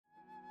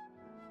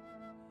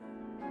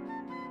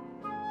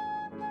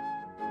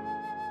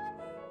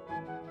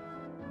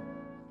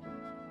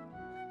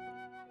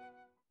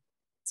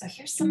So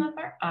here's some of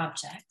our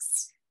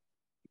objects.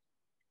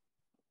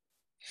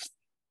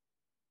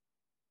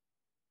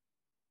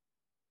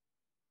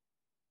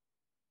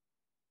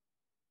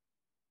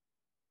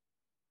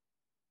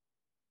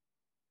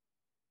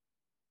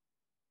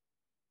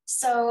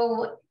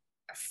 So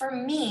for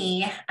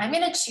me, I'm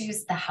going to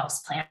choose the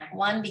houseplant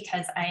one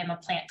because I am a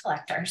plant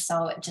collector,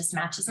 so it just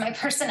matches my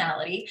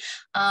personality.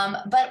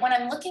 But when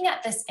I'm looking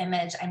at this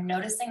image, I'm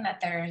noticing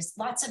that there's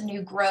lots of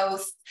new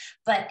growth,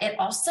 but it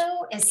also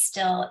is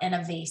still in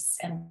a vase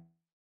and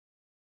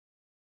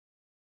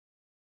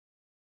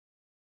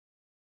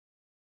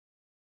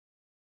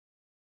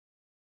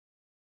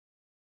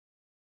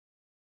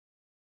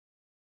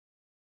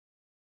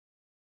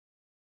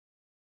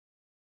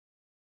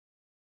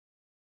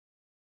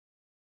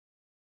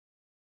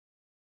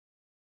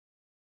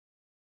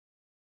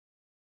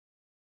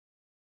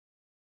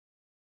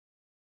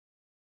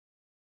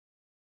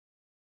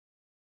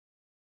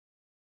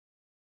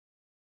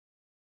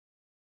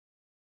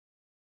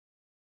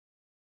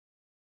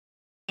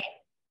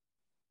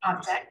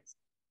object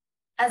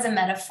as a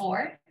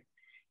metaphor.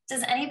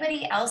 Does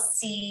anybody else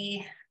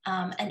see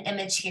an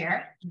image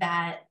here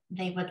that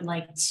they would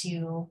like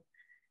to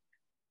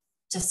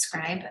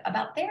describe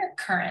about their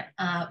current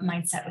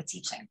mindset with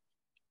teaching?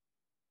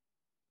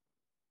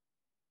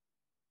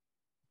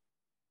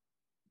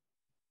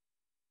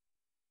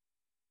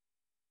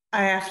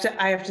 I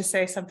have to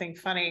say something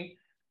funny,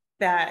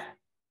 that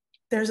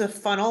there's a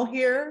funnel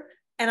here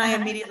and I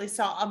immediately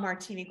saw a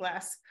martini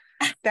glass.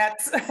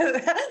 That's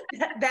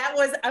that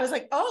was, I was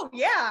like, oh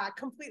yeah,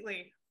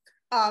 completely.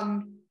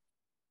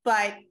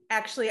 But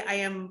actually I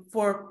am,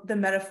 for the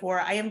metaphor,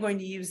 I am going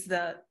to use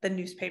the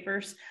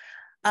newspapers.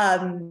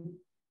 And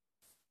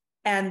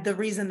the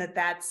reason that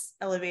that's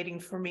elevating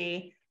for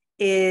me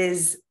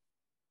is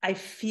I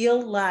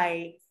feel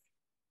like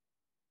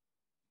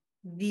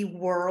the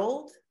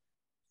world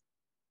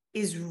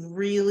is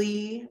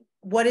really,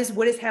 what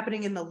is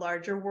happening in the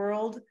larger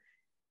world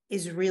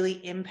is really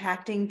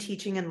impacting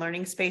teaching and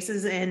learning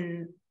spaces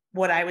in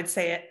what I would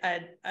say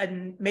a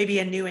maybe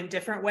a new and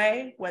different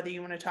way, whether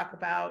you want to talk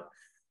about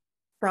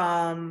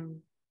from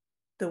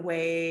the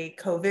way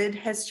COVID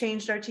has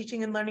changed our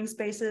teaching and learning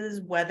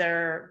spaces,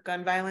 whether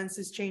gun violence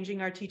is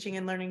changing our teaching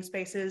and learning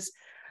spaces.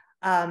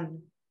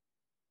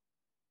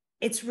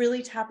 It's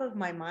really top of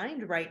my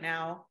mind right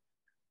now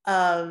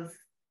of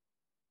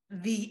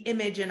the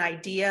image and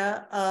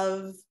idea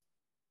of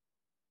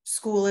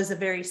school as a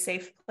very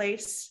safe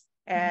place,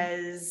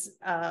 as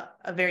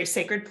a very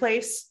sacred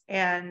place,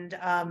 and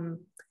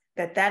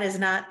that is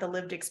not the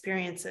lived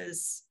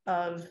experiences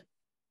of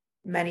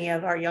many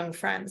of our young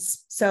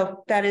friends.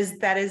 So that is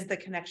the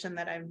connection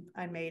that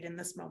I made in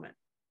this moment.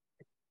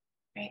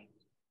 Great.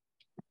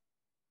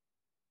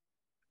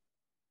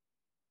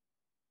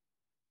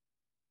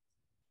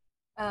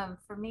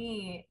 For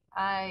me,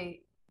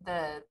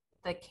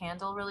 the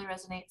candle really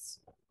resonates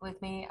with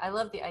me. I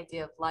love the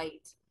idea of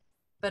light,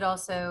 but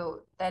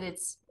also that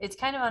it's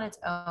kind of on its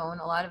own.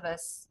 A lot of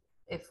us,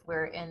 if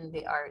we're in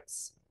the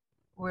arts,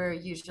 we're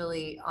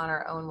usually on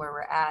our own where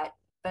we're at,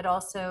 but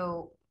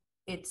also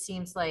it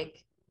seems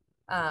like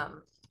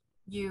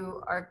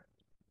you're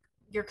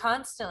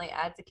constantly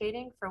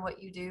advocating for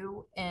what you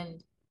do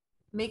and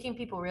making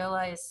people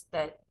realize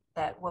that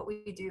what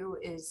we do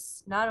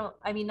is not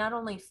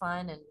only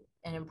fun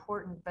and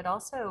important, but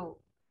also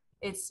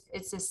it's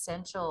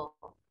essential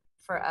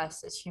for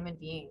us as human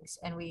beings.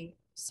 And we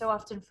so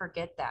often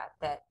forget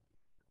that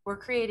we're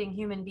creating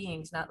human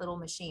beings, not little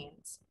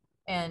machines.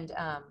 And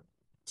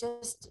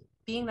just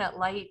being that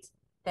light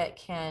that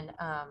can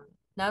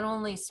not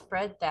only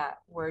spread that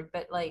word,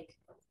 but like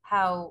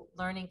how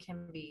learning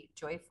can be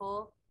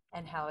joyful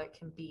and how it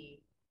can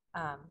be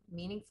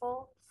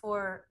meaningful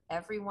for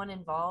everyone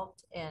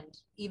involved. And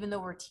even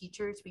though we're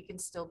teachers, we can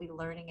still be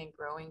learning and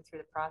growing through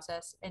the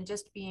process, and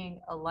just being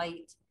a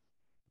light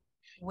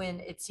when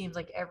it seems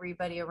like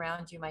everybody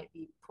around you might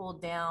be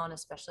pulled down,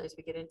 especially as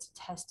we get into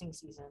testing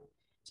season.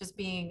 Just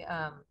being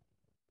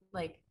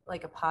like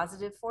a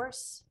positive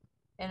force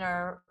in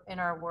our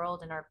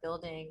world, in our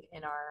building,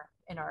 in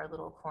our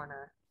little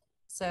corner.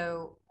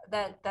 So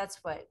that's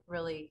what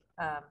really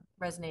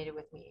resonated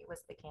with me,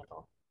 was the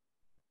candle.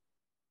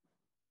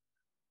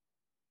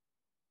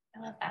 I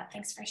love that.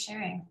 Thanks for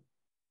sharing.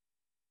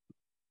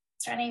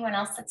 Is there anyone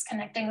else that's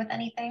connecting with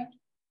anything?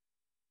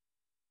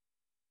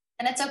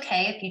 And it's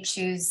okay if you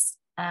choose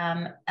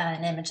an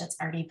image that's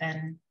already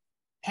been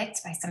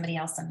picked by somebody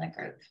else in the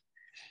group.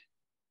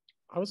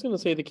 I was going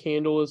to say the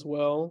candle as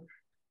well.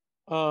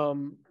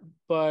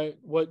 But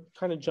what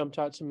kind of jumped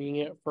out to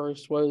me at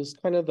first was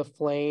kind of the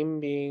flame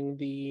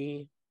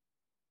being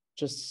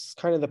just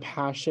kind of the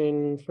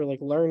passion for like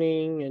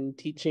learning and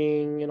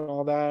teaching and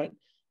all that.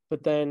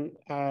 But then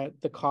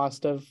at the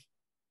cost of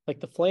like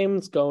the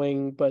flames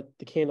going, but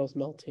the candle's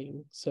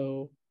melting.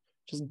 So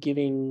just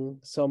giving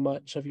so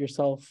much of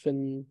yourself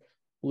and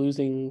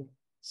losing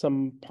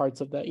some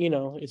parts of that,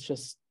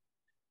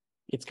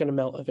 it's going to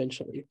melt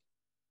eventually.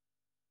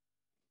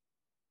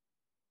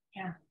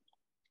 Yeah.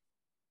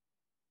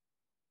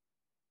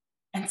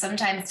 And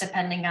sometimes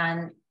depending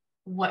on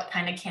what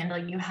kind of candle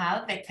you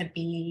have, it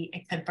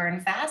could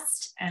burn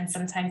fast, and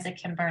sometimes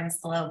it can burn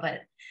slow,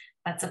 but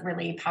that's a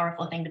really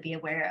powerful thing to be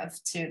aware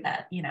of too,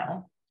 that, you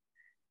know,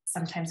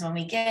 sometimes when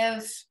we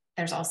give,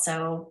 there's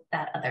also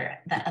that other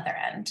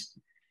end.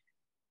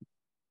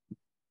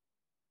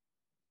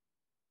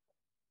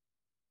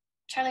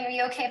 Charlie, are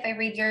you okay if I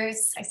read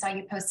yours? I saw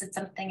you posted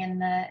something in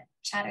the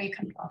chat. Are you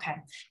comfortable? Okay.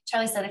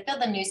 Charlie said, I feel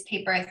the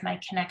newspaper is my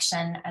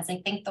connection, as I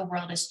think the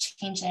world is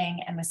changing,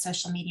 and with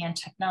social media and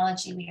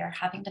technology, we are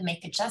having to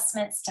make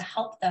adjustments to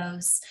help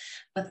those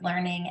with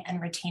learning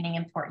and retaining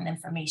important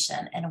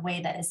information in a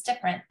way that is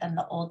different than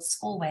the old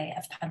school way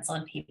of pencil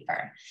and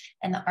paper.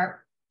 In the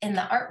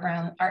art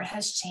room, art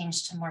has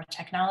changed to more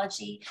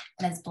technology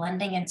and is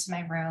blending into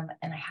my room,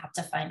 and I have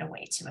to find a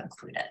way to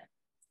include it.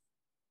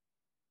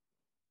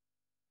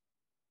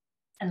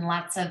 And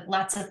lots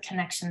of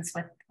connections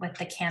with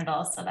the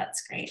candle, so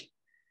that's great.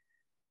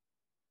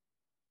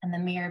 And the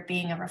mirror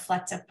being a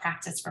reflective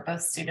practice for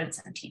both students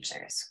and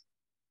teachers.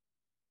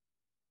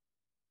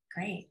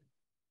 Great.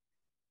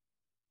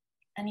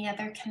 Any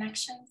other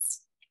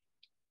connections?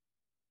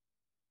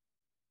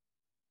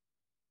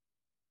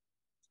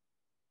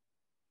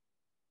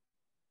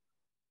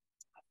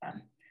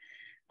 Awesome.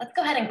 Let's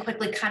go ahead and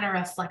quickly kind of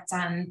reflect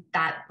on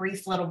that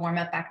brief little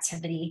warm-up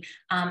activity.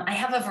 I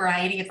have a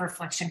variety of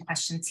reflection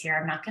questions here.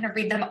 I'm not going to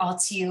read them all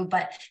to you,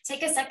 but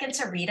take a second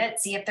to read it.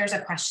 See if there's a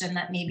question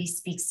that maybe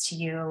speaks to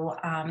you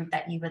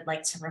that you would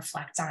like to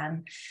reflect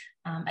on.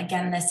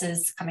 Again, this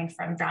is coming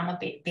from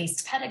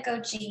drama-based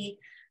pedagogy,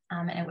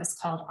 and it was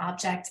called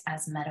Object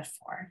as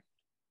Metaphor.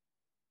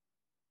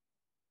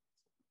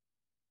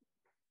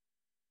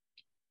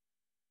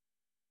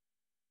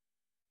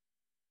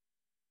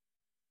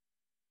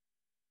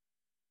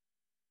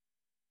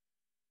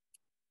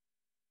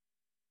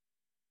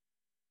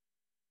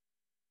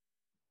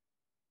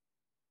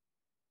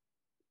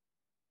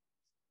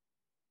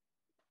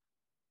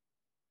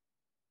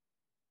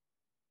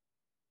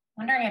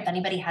 Wondering if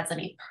anybody has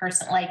any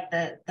like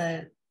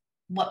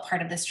what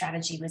part of the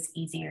strategy was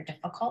easy or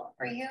difficult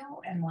for you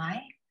and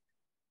why?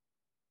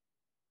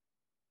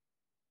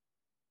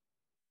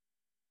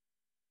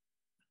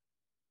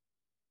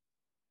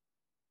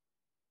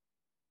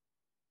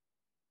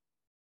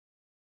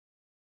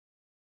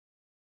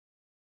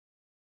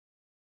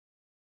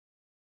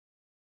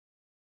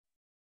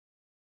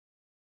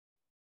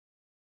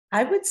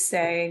 I would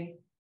say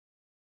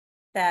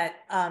that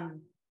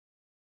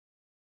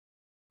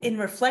in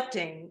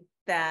reflecting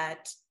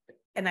that,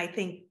 and I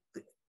think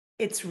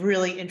it's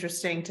really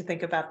interesting to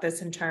think about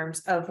this in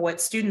terms of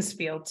what students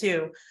feel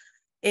too,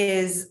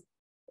 is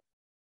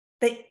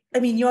that,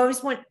 I mean, you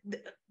always want,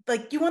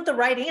 like, you want the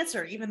right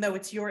answer, even though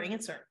it's your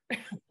answer.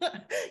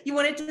 You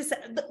want it to say,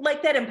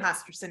 like that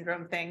imposter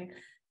syndrome thing,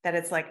 that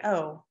it's like,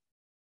 oh,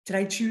 did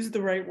I choose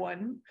the right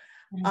one?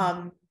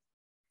 Mm-hmm.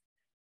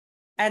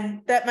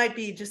 And that might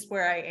be just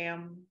where I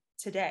am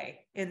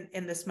today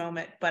in this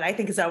moment, but I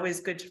think it's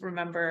always good to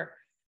remember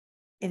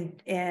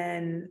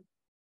in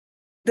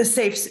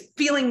the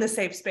feeling the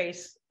safe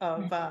space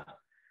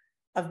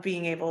of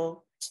being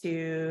able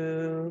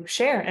to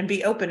share and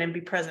be open and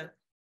be present.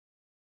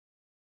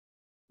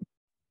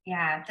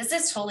 Yeah, this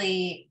is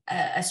totally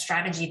a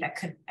strategy that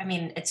could, I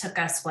mean, it took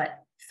us,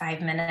 what,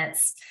 5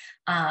 minutes.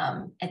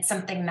 It's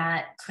something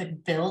that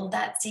could build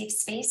that safe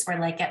space where,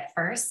 like, at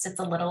first it's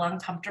a little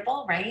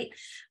uncomfortable, right?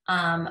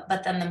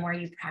 But then the more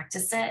you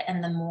practice it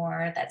and the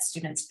more that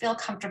students feel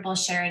comfortable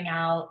sharing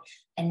out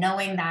and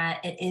knowing that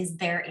it is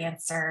their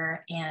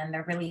answer and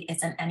there really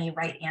isn't any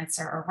right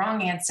answer or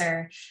wrong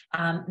answer,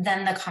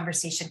 then the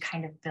conversation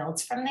kind of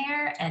builds from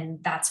there.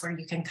 And that's where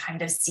you can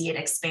kind of see it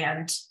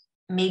expand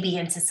maybe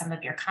into some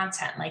of your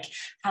content. Like,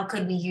 how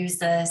could we use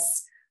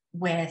this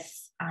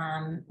with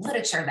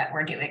literature that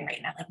we're doing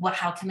right now? Like,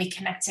 how can we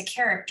connect to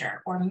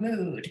character or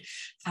mood?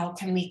 How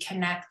can we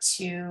connect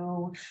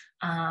to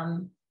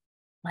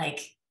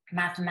like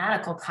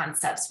mathematical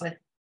concepts with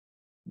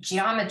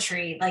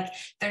geometry? Like,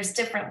 there's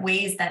different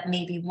ways that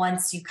maybe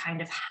once you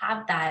kind of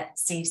have that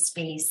safe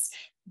space,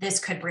 this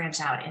could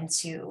branch out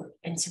into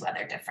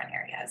other different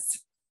areas.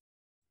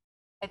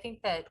 I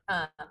think that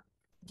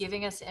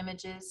giving us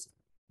images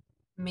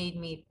made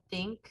me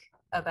think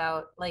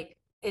about, like,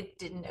 it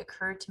didn't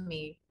occur to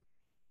me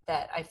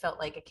that I felt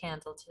like a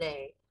candle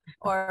today.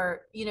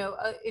 Or, you know,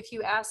 if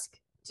you ask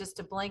just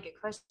a blanket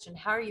question,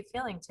 how are you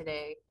feeling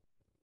today?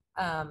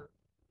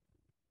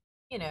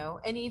 You know,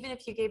 and even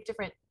if you gave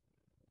different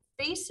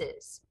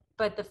faces,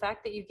 but the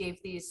fact that you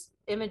gave these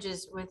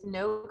images with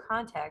no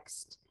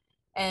context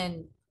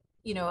and,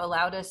 you know,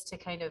 allowed us to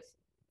kind of,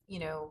 you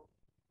know,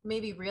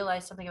 maybe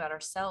realize something about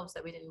ourselves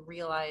that we didn't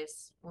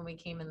realize when we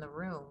came in the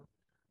room.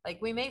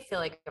 Like, we may feel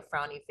like a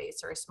frowny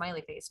face or a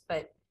smiley face,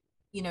 but,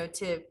 you know,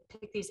 to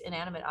pick these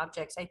inanimate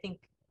objects, I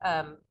think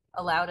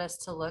allowed us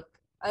to look,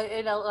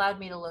 it allowed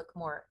me to look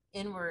more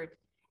inward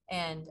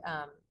and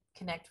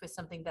connect with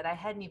something that I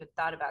hadn't even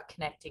thought about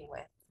connecting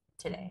with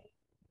today.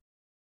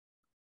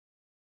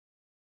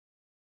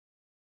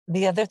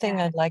 The other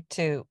thing I'd like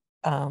to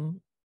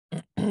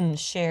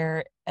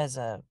share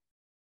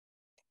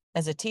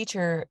as a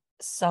teacher,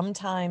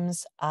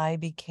 sometimes I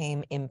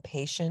became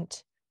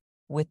impatient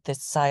with the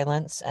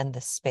silence and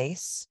the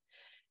space.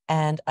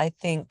 And I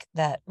think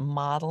that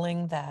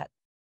modeling that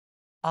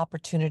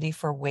opportunity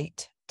for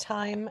wait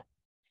time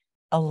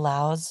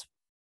allows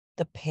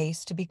the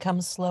pace to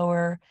become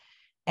slower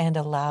and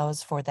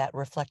allows for that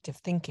reflective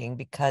thinking,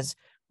 because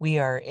we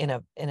are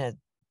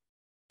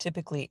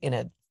typically in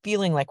a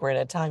feeling like we're in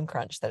a time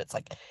crunch, that it's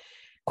like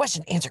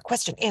question, answer,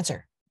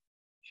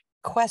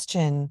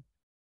 question,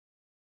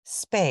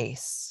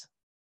 space,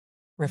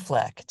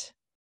 reflect,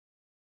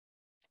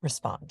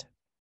 respond.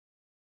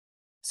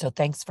 So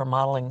thanks for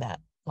modeling that,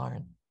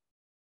 Lauren.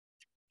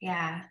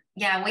 Yeah,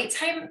 wait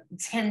time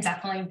can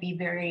definitely be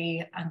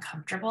very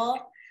uncomfortable,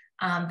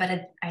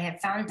 but I have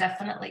found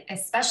definitely,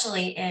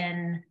 especially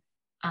in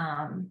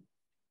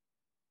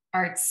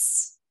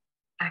arts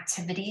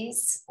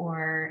activities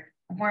or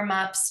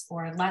warm-ups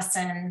or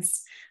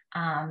lessons,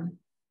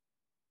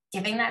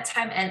 giving that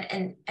time,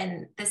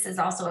 and this is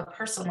also a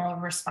personal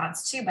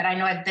response too, but I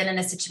know I've been in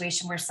a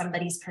situation where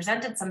somebody's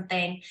presented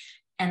something,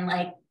 and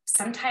like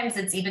sometimes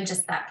it's even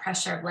just that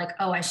pressure of like,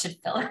 oh, I should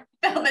fill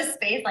this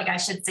space, like I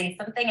should say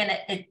something,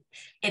 and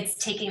it's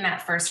taking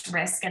that first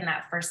risk and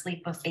that first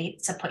leap of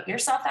faith to put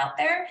yourself out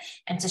there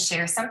and to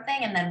share something.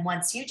 And then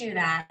once you do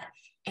that,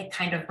 it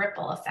kind of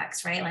ripple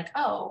effects, right? Like,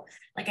 oh,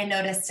 like I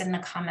noticed in the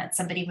comments,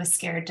 somebody was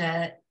scared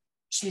to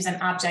choose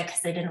an object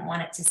because they didn't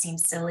want it to seem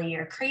silly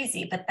or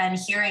crazy. But then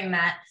hearing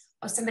that,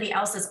 oh, somebody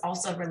else is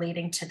also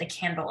relating to the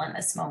candle in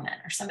this moment,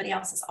 or somebody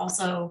else is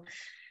also,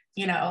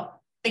 you know,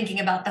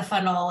 thinking about the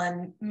funnel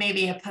and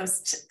maybe a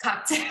post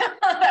cocktail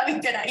that we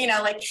could, you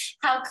know, like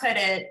how could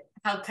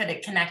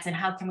it connect, and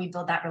how can we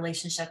build that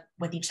relationship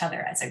with each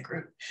other as a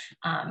group?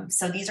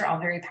 So these are all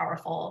very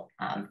powerful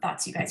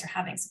thoughts you guys are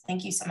having. So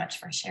thank you so much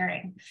for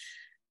sharing.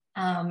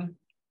 I'm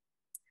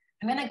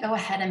going to go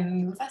ahead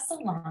and move us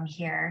along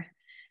here.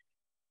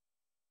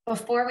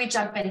 Before we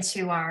jump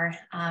into our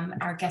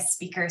guest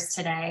speakers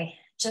today,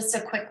 just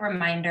a quick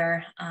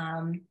reminder,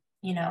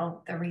 you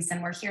know, the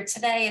reason we're here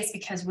today is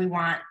because we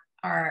want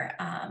our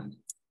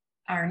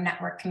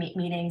network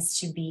meetings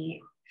to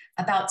be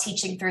about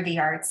teaching through the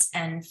arts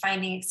and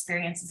finding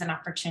experiences and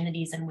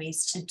opportunities and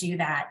ways to do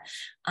that.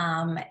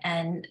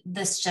 And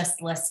this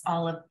just lists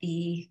all of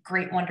the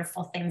great,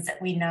 wonderful things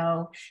that we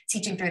know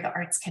teaching through the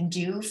arts can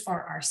do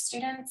for our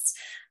students.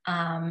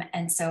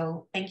 And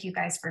so thank you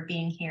guys for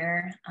being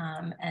here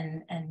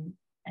and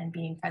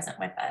being present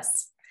with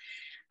us.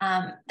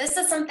 This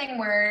is something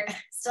we're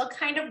still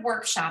kind of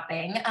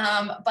workshopping,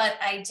 but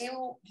I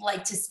do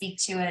like to speak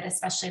to it,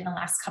 especially in the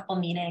last couple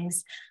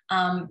meetings,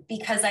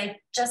 because I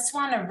just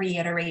want to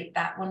reiterate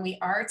that when we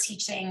are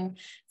teaching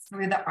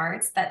through the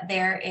arts, that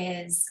there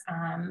is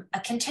a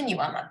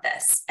continuum of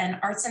this, and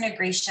arts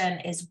integration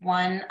is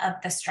one of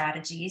the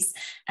strategies.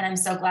 And I'm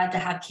so glad to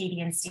have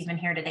Katie and Stephen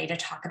here today to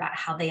talk about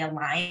how they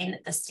align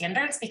the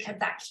standards, because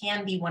that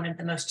can be one of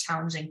the most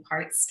challenging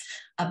parts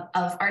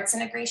of arts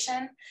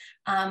integration.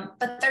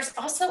 But there's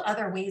also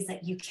other ways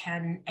that you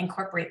can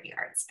incorporate the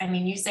arts. I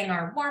mean, using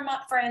our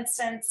warm-up, for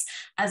instance,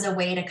 as a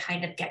way to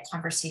kind of get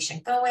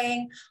conversation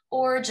going,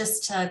 or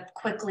just to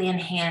quickly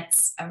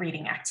enhance a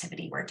reading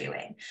activity we're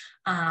doing.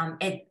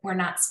 We're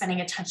not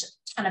spending a ton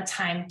of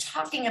time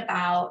talking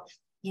about,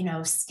 you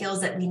know,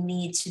 skills that we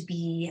need to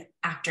be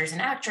actors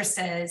and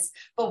actresses,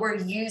 but we're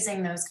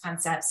using those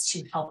concepts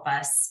to help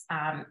us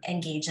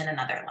engage in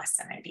another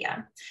lesson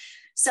idea.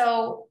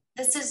 So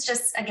this is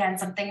just, again,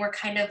 something we're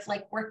kind of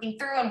like working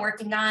through and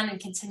working on and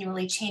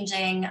continually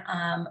changing,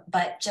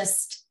 but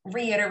just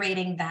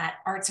reiterating that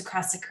arts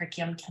across the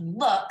curriculum can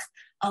look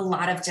a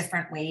lot of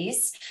different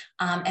ways.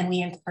 And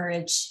we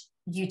encourage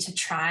you to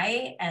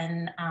try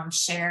and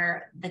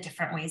share the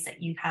different ways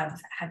that you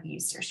have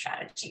used your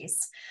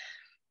strategies.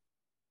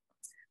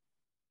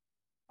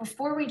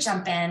 Before we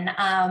jump in,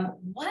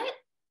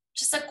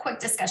 just a quick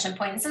discussion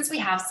point. And since we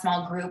have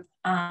small group,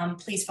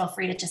 please feel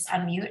free to just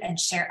unmute and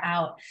share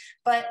out.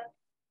 But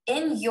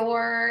in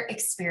your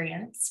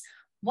experience,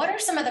 what are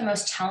some of the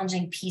most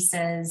challenging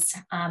pieces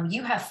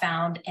you have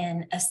found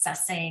in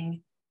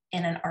assessing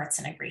in an arts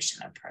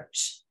integration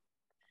approach?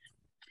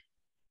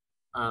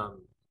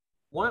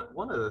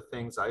 One of the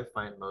things I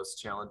find most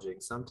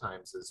challenging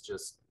sometimes is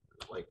just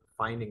like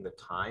finding the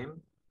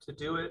time to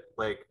do it,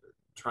 like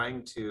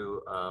trying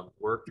to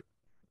work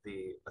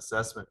the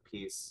assessment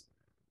piece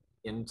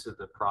into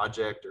the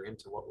project or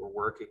into what we're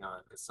working on.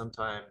 Because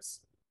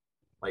sometimes,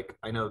 like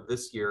I know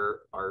this year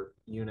our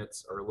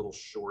units are a little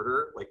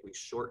shorter, like we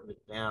shortened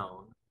it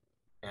down,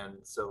 and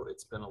so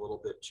it's been a little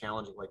bit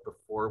challenging. Like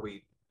before,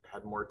 we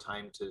had more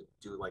time to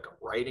do like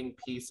a writing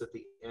piece at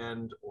the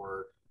end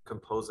or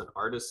compose an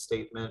artist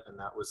statement, and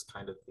that was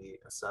kind of the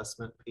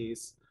assessment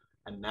piece.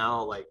 And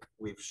now like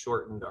we've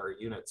shortened our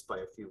units by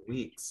a few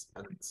weeks,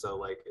 and so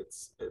like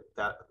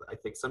that I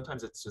think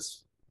sometimes it's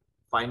just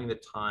finding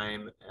the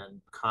time and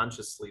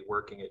consciously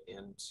working it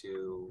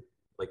into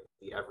like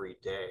the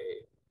everyday,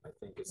 I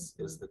think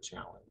is the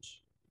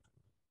challenge.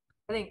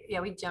 I think, yeah,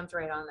 we jumped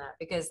right on that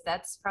because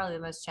that's probably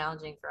the most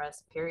challenging for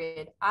us,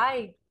 period.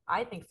 I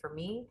I think for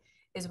me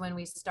is when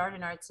we start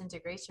an arts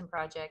integration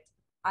project,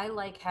 I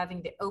like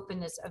having the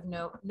openness of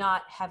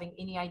not having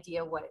any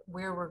idea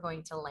where we're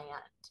going to land.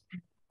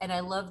 And I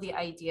love the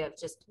idea of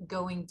just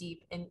going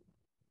deep, and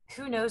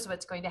who knows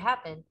what's going to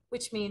happen,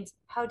 which means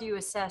how do you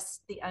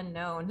assess the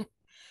unknown?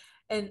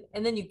 And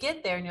then you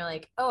get there and you're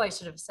like, oh, I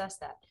should have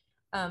assessed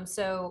that.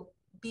 So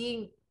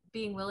being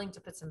willing to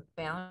put some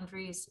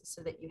boundaries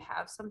so that you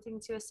have something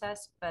to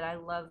assess, but I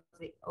love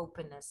the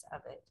openness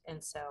of it.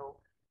 And so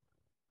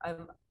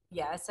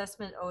yeah,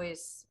 assessment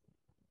always,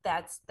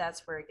 that's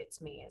where it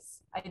gets me,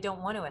 is I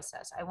don't want to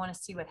assess. I want to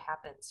see what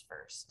happens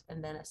first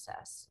and then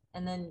assess.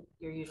 And then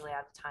you're usually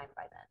out of time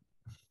by then.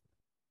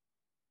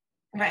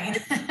 Right.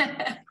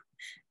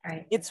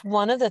 Right. It's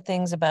one of the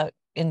things about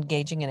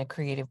engaging in a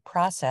creative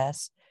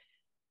process.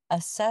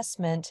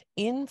 Assessment,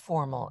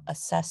 informal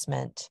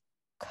assessment,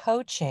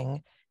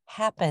 coaching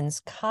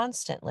happens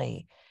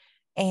constantly,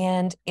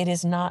 and it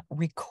is not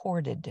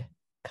recorded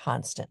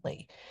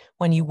constantly.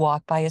 When you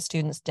walk by a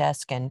student's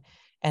desk and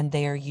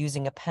they are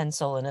using a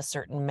pencil in a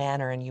certain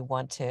manner and you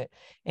want to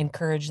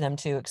encourage them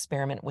to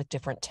experiment with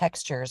different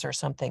textures or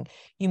something,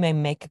 you may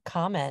make a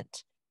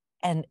comment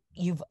and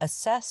you've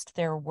assessed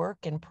their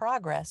work in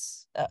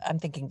progress. I'm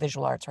thinking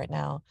visual arts right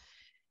now.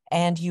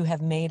 And you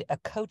have made a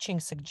coaching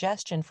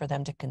suggestion for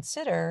them to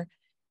consider,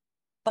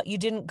 but you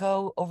didn't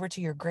go over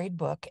to your grade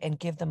book and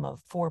give them a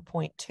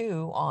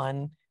 4.2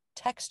 on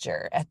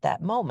texture at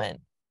that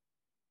moment.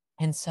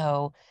 And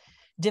so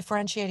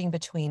differentiating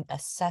between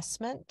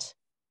assessment,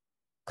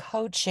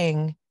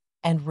 coaching,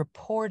 and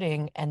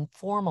reporting and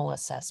formal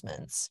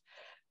assessments,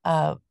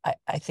 I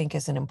think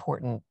is an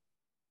important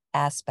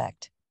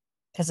aspect,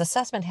 because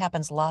assessment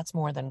happens lots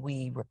more than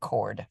we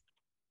record.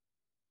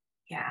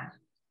 Yeah.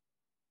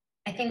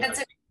 I think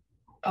that's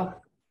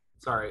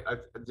Sorry,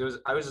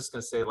 I was just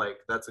gonna say, like,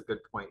 that's a good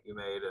point you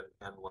made,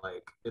 and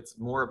like it's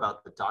more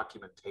about the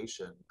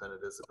documentation than it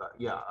is about,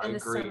 yeah, I And the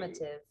agree.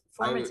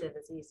 formative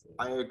is easy.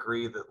 I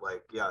agree that,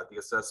 like, yeah, the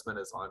assessment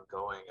is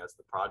ongoing as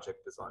the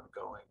project is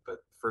ongoing, but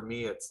for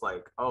me it's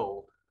like,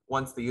 oh,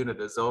 once the unit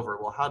is over,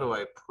 well, how do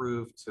I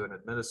prove to an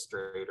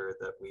administrator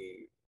that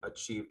we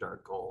achieved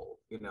our goal,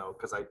 you know,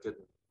 because I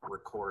didn't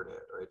record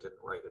it or I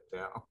didn't write it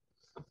down.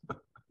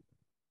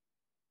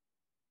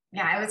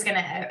 Yeah, I was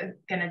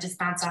gonna just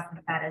bounce off of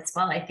that as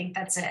well. I think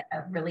that's a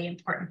really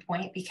important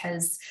point,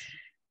 because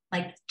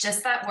like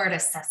just that word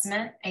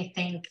assessment, I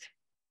think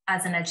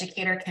as an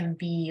educator can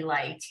be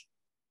like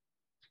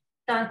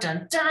dun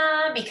dun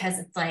dun, because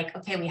it's like,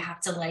 okay, we have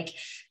to like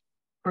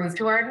prove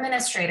to our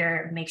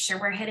administrator, make sure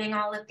we're hitting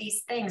all of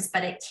these things,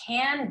 but it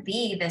can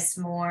be this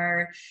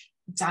more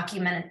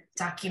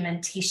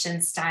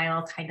documentation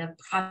style kind of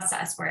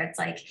process where it's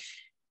like,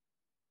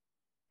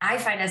 I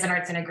find as an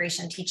arts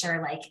integration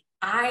teacher, like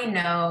I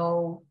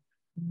know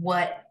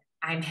what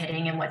I'm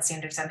hitting and what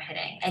standards I'm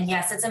hitting. And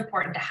yes, it's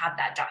important to have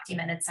that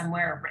documented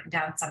somewhere or written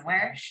down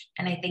somewhere.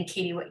 And I think,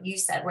 Katie, what you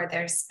said, where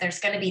there's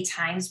going to be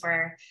times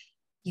where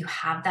you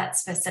have that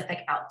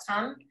specific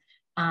outcome,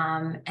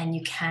 and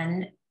you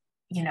can,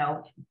 you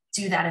know,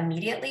 do that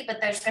immediately,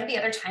 but there's going to be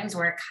other times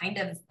where it kind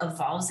of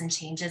evolves and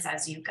changes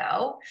as you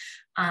go.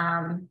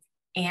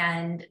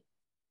 And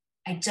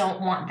I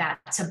don't want that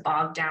to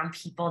bog down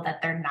people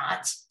that they're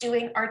not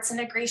doing arts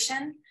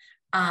integration,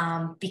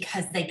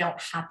 because they don't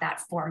have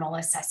that formal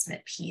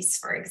assessment piece,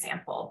 for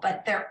example.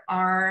 But there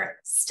are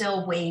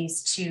still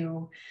ways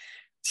to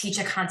teach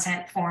a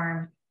content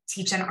form,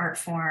 teach an art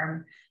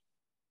form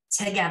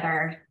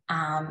together,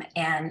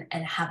 and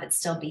have it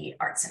still be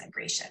arts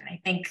integration. I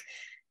think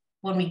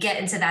when we get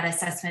into that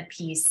assessment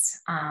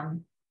piece,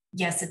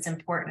 yes, it's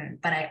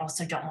important, but I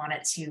also don't want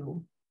it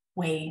to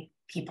weigh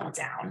people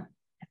down,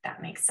 if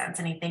that makes sense.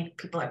 And I think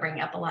people are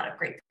bringing up a lot of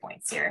great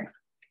points here.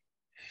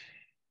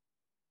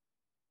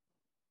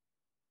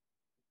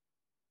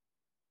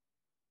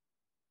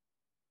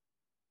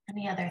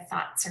 Any other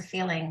thoughts or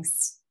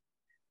feelings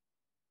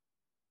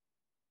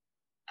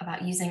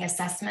about using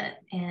assessment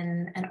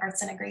in an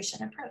arts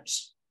integration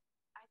approach?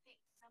 I think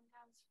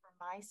sometimes for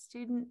my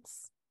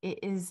students, it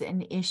is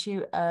an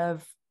issue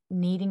of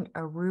needing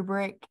a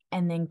rubric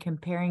and then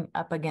comparing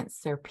up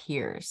against their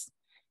peers.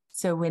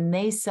 So when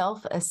they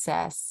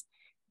self-assess,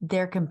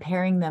 they're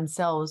comparing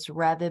themselves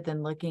rather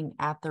than looking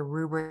at the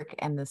rubric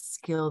and the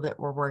skill that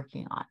we're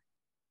working on.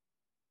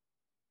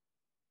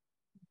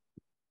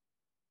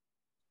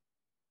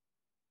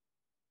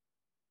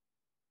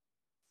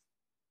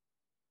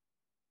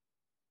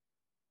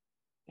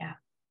 Yeah.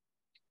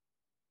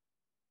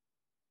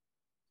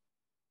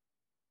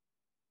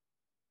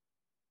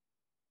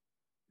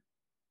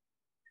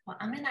 Well,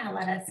 I'm going to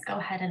let us go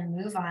ahead and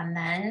move on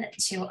then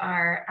to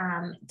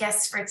our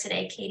guests for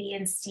today, Katie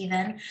and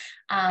Stephen.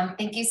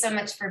 Thank you so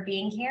much for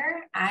being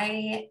here.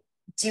 I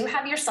do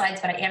have your slides,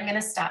 but I am going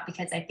to stop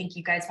because I think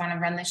you guys want to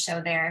run the show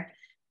there.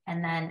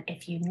 And then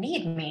if you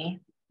need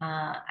me,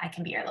 I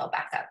can be your little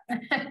backup.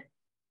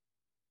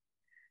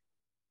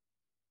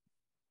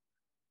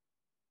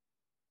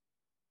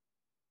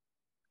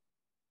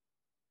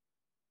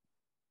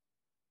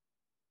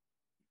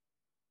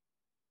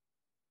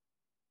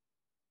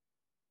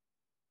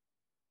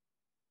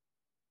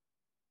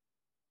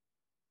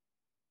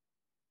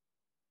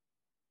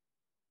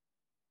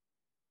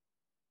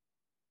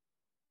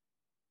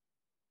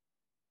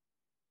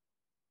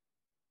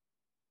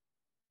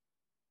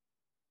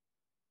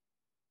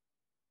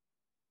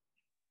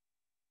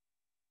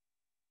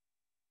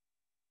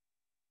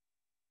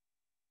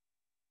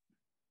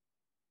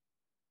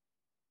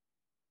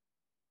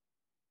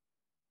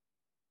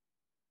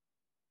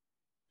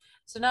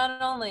 So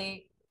not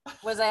only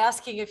was I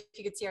asking if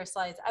you could see our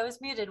slides, I was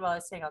muted while I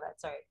was saying all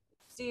that. Sorry.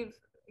 Steve,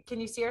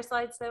 can you see our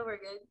slides though? We're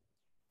good.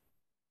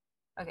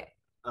 Okay.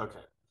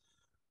 Okay.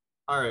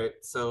 All right.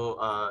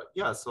 So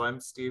yeah, so I'm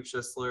Steve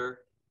Schisler.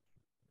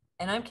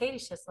 And I'm Katie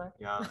Schisler.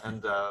 Yeah,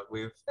 and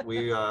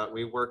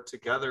we work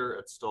together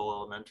at Stoll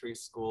Elementary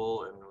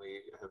School, and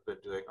we have been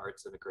doing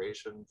arts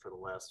integration for the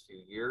last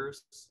few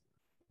years.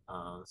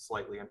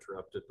 Slightly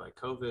interrupted by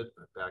COVID,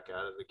 but back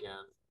at it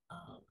again.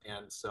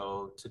 And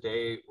so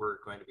today we're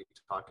going to be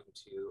talking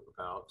to you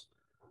about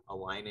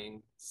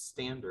aligning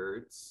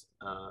standards,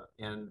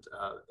 and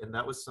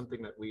that was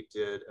something that we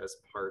did as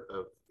part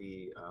of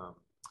the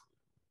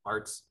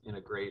arts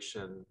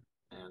integration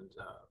and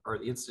or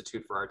the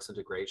Institute for Arts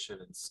Integration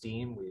and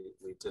STEAM.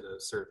 We did a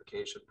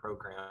certification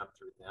program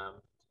through them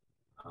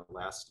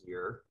last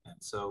year, and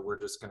so we're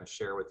just going to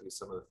share with you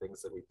some of the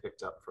things that we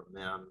picked up from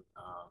them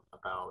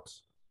about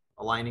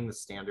aligning the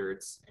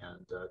standards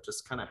and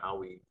just kind of how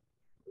we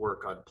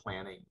work on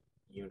planning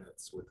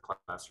units with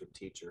classroom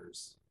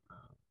teachers.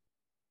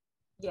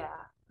 Yeah,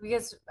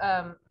 because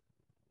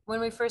when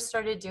we first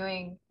started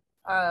doing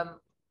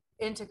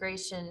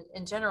integration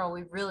in general,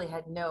 we really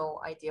had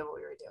no idea what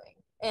we were doing.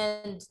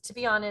 And to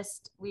be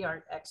honest, we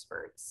aren't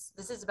experts.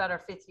 This is about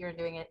our 5th year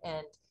doing it,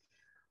 and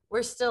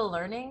we're still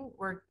learning.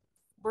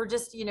 We're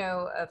just, you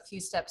know, a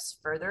few steps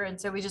further. And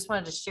so we just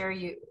wanted to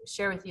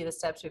share with you the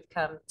steps we've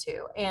come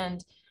to.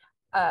 And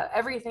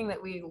everything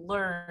that we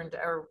learned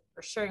or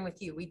sharing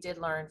with you, we did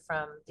learn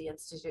from the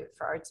Institute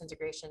for Arts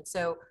Integration.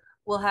 So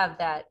we'll have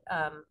that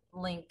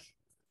link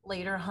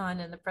later on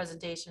in the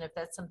presentation if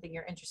that's something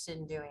you're interested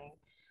in doing.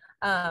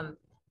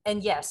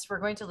 And yes, we're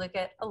going to look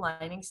at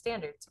aligning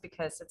standards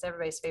because it's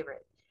everybody's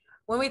favorite.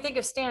 When we think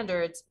of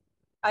standards,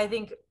 I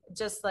think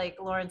just like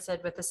Lauren said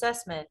with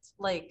assessment,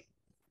 like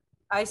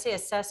I say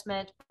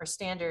assessment or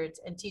standards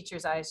and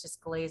teachers' eyes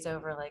just glaze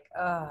over like,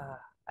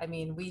 I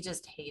mean, we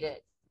just hate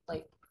it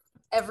like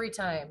every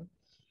time.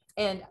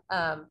 And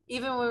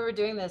even when we were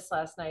doing this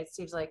last night,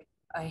 Steve's like,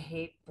 I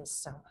hate this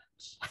so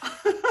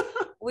much.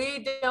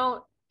 We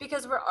don't,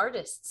 because we're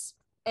artists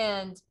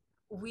and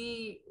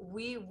we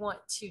want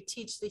to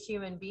teach the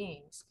human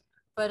beings,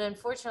 but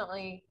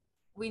unfortunately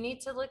we need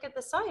to look at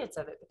the science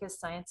of it because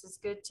science is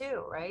good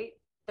too, right?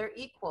 They're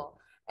equal.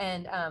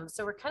 And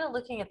so we're kind of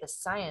looking at the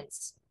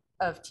science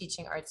of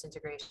teaching arts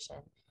integration.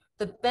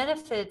 The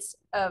benefits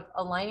of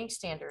aligning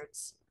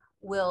standards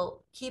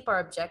will keep our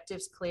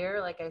objectives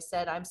clear. Like I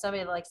said, I'm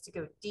somebody that likes to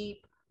go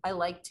deep. I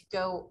like to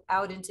go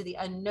out into the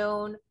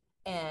unknown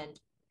and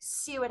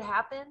see what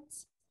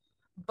happens.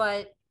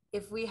 But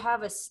if we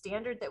have a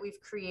standard that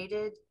we've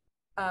created,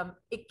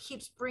 it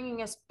keeps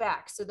bringing us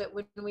back so that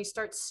when we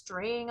start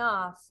straying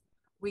off,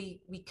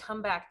 we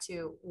come back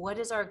to what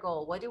is our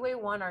goal? What do we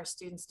want our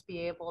students to be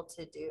able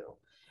to do?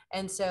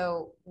 And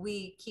so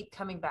we keep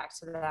coming back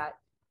to that.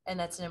 And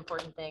that's an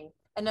important thing.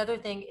 Another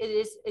thing,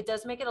 it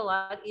does make it a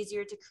lot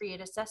easier to create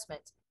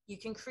assessments. You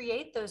can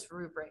create those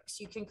rubrics.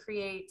 You can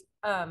create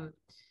the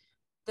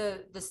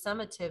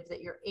summative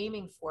that you're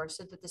aiming for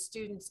so that the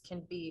students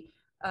can be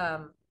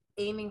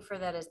aiming for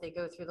that as they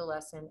go through the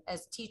lesson.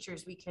 As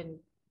teachers, we can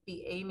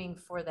be aiming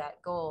for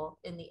that goal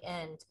in the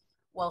end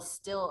while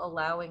still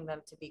allowing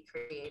them to be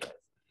creative.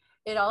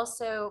 It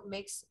also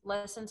makes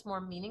lessons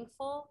more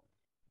meaningful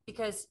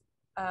because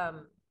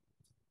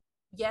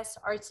yes,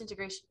 arts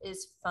integration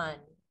is fun,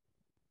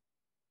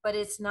 but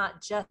it's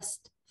not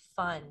just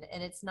fun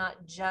and it's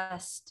not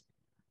just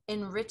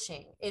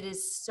enriching. It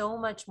is so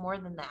much more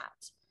than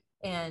that.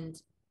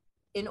 And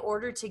in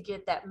order to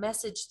get that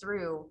message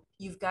through,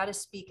 you've got to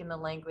speak in the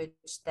language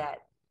that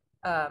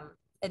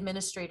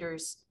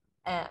administrators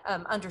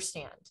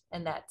understand,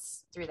 and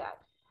that's through that.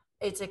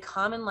 It's a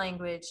common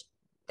language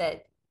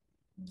that,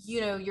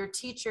 you know, your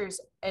teachers,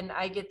 and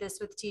I get this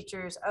with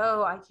teachers,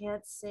 oh, I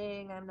can't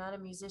sing, I'm not a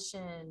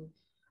musician.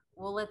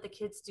 We'll let the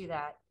kids do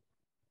that.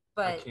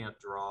 But I can't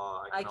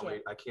draw. I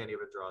can't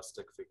even draw a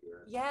stick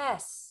figure.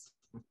 Yes.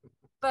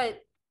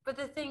 but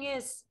the thing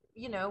is,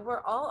 you know,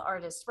 we're all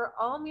artists, we're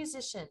all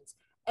musicians,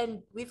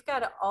 and we've got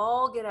to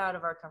all get out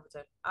of our comfort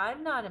zone.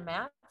 I'm not a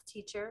math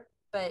teacher,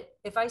 but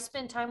if I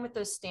spend time with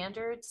those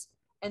standards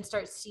and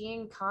start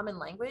seeing common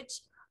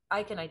language,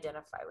 I can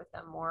identify with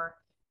them more.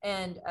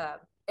 And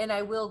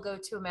I will go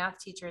to a math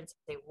teacher and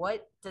say,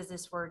 what does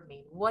this word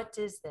mean? What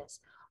is this?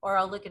 Or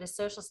I'll look at a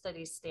social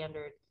studies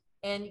standard,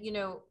 and, you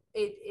know,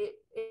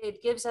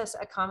 it gives us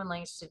a common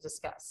language to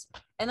discuss.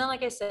 And then,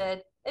 like I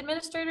said,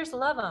 administrators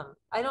love them.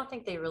 I don't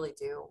think they really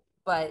do,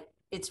 but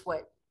it's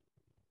what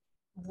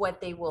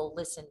they will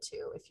listen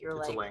to. If you're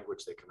it's like, a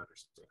language they can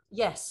understand.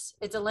 Yes,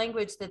 it's a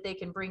language that they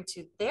can bring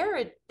to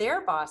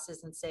their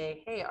bosses and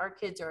say, hey, our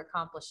kids are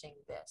accomplishing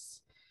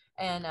this.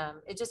 And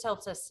it just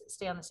helps us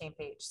stay on the same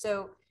page.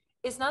 So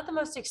it's not the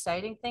most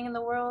exciting thing in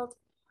the world.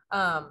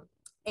 And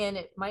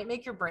it might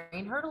make your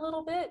brain hurt a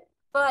little bit,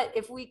 but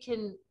if we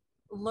can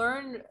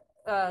learn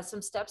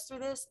some steps through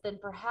this, then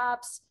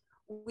perhaps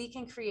we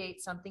can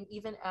create something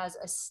even as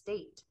a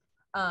state,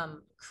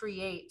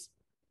 create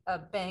a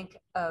bank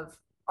of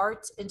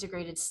arts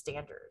integrated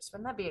standards.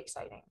 Wouldn't that be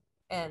exciting?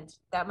 And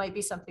that might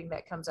be something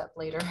that comes up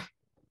later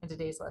in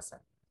today's lesson.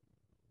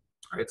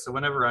 All right, so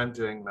whenever I'm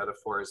doing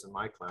metaphors in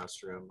my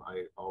classroom,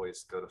 I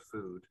always go to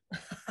food.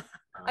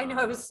 I know,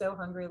 I was so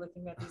hungry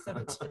looking at these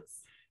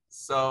images.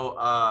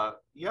 So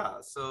yeah,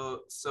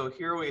 so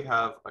here we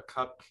have a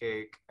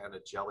cupcake and a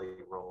jelly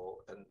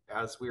roll. And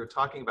as we were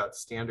talking about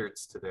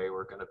standards today,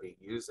 we're going to be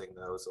using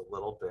those a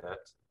little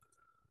bit.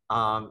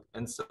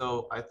 And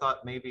so I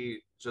thought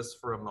maybe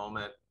just for a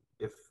moment,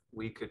 if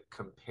we could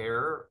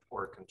compare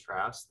or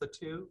contrast the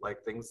two,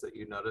 like things that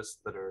you notice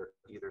that are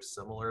either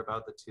similar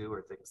about the two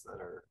or things that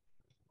are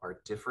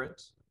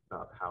different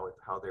about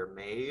how they're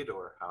made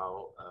or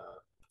how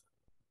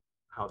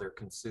they're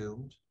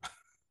consumed.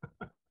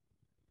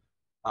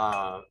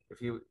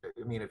 If you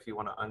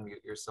want to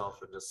unmute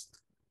yourself and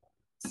just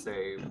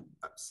say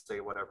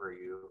whatever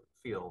you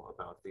feel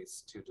about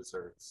these two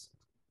desserts.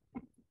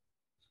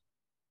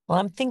 Well,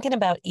 I'm thinking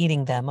about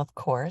eating them, of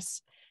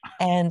course.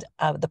 And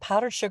the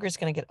powdered sugar is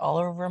going to get all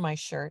over my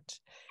shirt,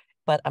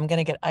 but I'm going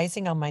to get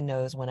icing on my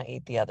nose when I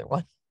eat the other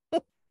one.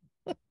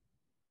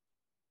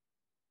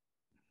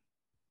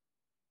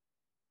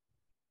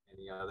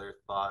 Any other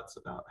thoughts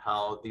about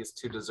how these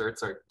two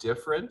desserts are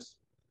different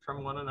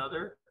from one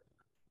another?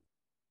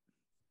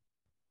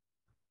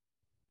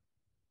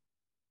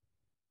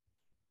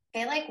 I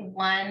feel like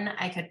one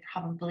I could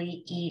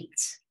probably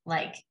eat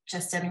like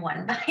just in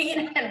one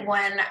bite, and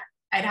one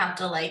I'd have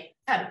to like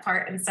cut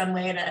apart in some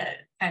way to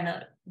kind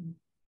of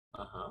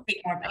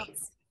take more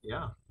bites.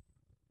 Yeah.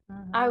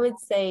 I would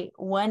say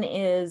one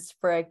is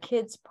for a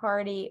kid's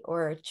party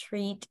or a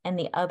treat, and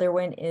the other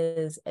one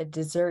is a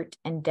dessert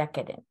and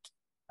decadent.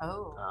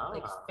 Oh,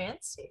 like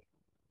fancy.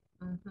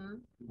 Mm-hmm.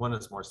 One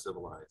is more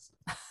civilized.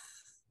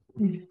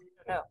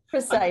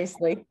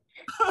 Precisely.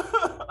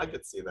 I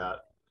could see that.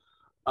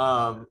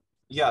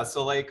 Yeah,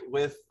 so like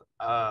with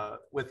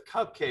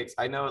cupcakes,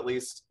 I know at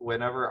least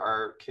whenever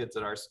our kids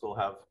at our school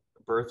have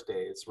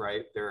birthdays,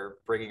 right, they're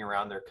bringing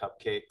around their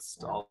cupcakes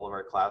to all of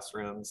our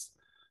classrooms,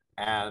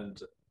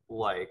 and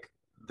like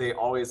they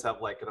always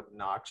have like an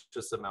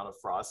obnoxious amount of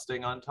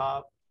frosting on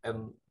top.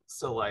 And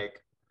so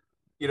like,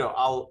 you know,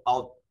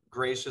 I'll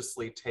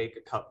graciously take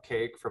a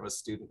cupcake from a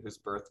student whose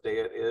birthday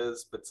it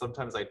is, but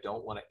sometimes I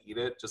don't want to eat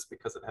it just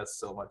because it has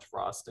so much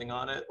frosting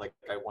on it. Like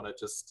I want to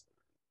just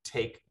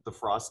take the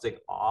frosting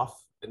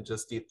off and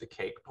just eat the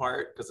cake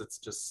part because it's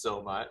just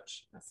so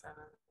much.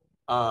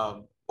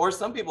 Or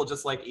some people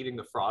just like eating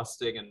the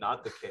frosting and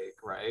not the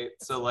cake, right?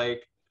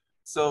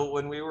 So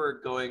when we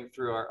were going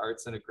through our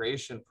arts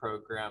integration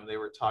program, they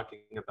were talking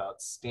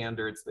about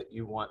standards that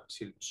you want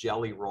to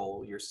jelly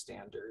roll your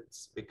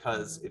standards,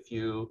 because if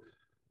you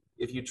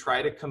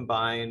try to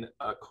combine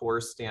a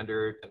core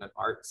standard and an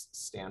arts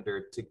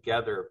standard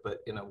together, but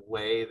in a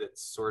way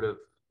that's sort of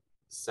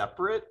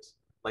separate,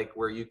 like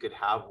where you could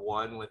have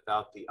one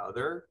without the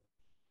other,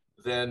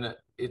 then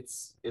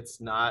it's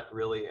not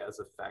really as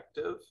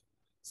effective.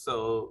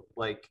 So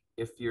like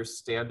if your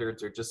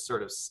standards are just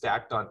sort of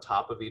stacked on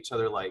top of each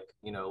other, like,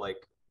 you know,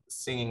 like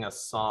singing a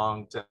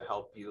song to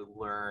help you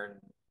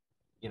learn,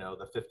 you know,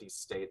 the 50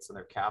 states and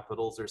their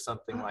capitals or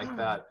something like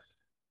that,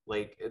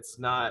 like it's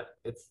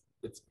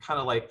kind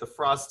of like the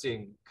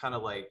frosting kind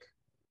of like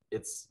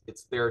it's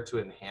there to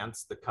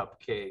enhance the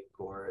cupcake,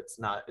 or it's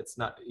not,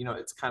 you know,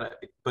 it's kind of,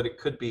 but it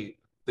could be,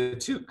 the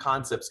two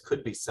concepts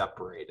could be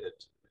separated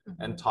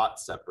and taught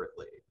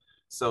separately.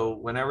 So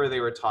whenever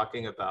they were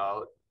talking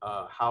about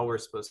how we're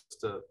supposed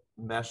to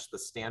mesh the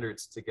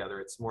standards together,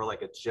 it's more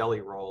like a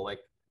jelly roll. Like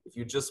if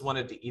you just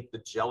wanted to eat the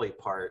jelly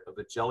part of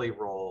a jelly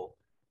roll,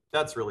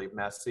 that's really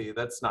messy.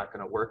 That's not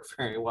going to work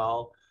very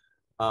well.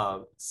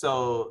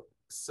 So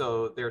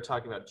they're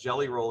talking about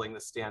jelly rolling the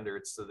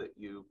standards so that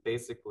you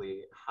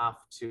basically have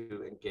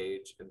to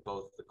engage in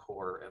both the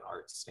core and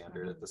art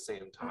standard at the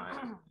same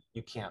time.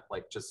 You can't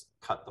like just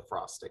cut the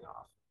frosting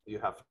off. You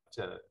have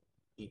to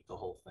eat the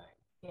whole thing.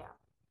 Yeah.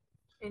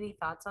 Any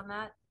thoughts on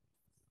that?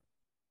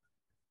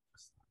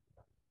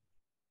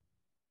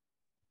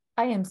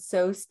 I am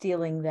so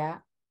stealing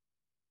that.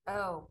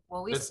 Oh,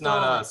 well, it's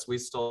not us. We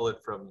stole it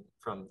from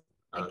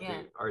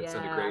Again, the Arts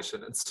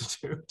Integration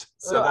Institute.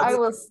 So I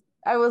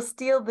will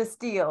steal the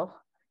steal.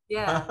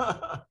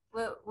 Yeah.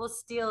 we'll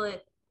steal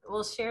it.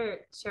 We'll share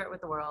it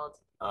with the world.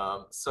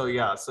 So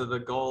yeah, so the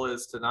goal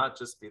is to not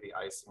just be the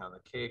icing on the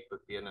cake,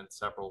 but be an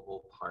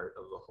inseparable part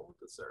of the whole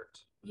dessert.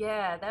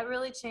 Yeah, that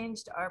really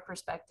changed our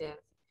perspective.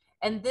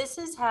 And this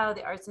is how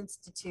the Arts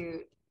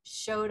Institute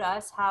showed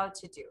us how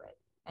to do it.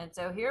 And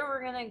so here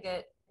we're going to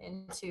get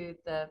into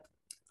the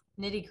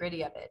nitty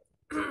gritty of it.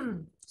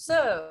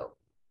 So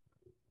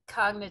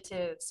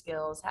cognitive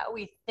skills, how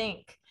we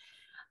think.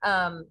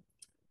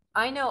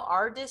 I know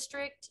our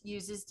district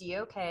uses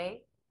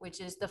DOK,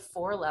 which is the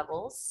 4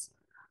 levels.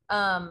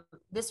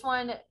 This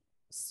one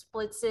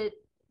splits it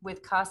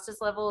with Costa's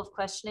level of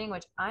questioning,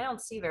 which I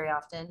don't see very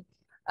often,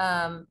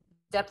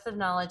 depth of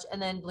knowledge,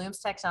 and then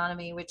Bloom's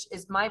taxonomy, which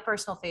is my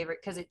personal favorite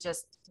because it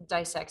just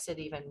dissects it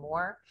even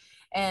more.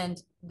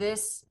 And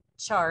this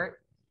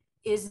chart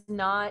is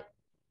not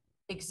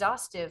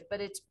exhaustive, but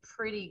it's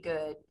pretty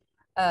good.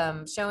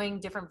 showing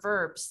different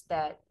verbs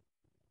that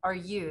are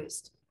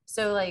used.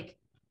 So like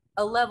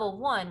a level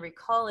 1,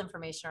 recall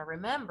information or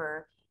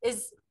remember,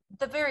 is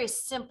the very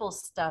simple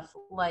stuff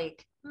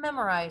like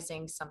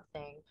memorizing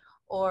something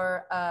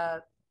or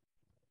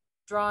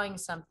drawing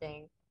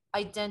something,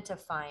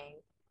 identifying.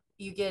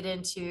 You get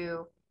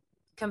into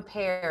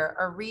compare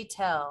or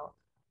retell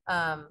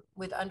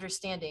with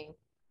understanding.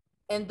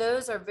 And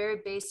those are very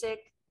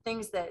basic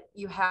things that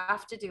you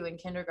have to do in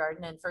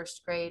kindergarten and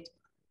first grade,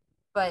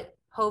 but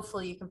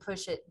hopefully you can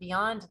push it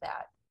beyond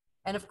that.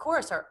 And of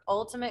course, our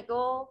ultimate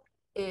goal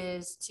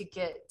is to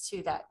get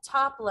to that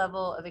top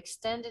level of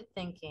extended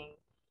thinking,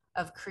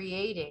 of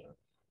creating,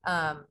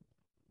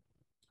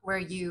 where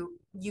you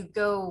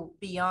go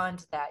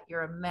beyond that.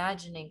 You're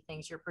imagining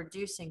things, you're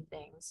producing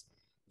things,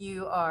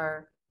 you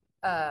are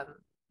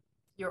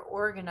you're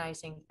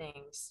organizing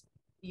things,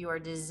 you are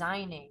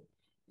designing,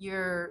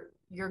 you're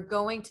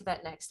going to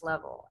that next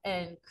level.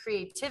 And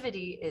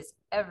creativity is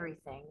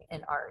everything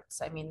in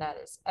arts. I mean, that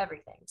is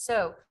everything.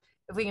 So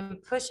if we can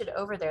push it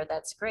over there,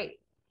 that's great.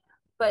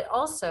 But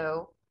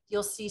also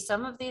you'll see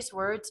some of these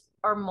words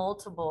are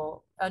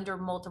multiple under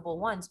multiple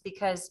ones,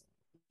 because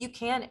you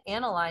can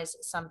analyze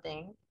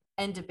something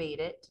and debate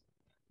it,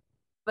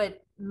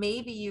 but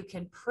maybe you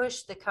can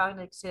push the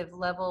cognitive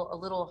level a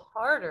little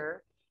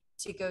harder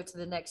to go to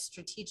the next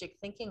strategic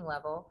thinking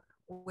level,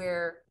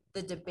 where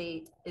the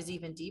debate is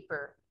even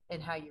deeper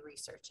in how you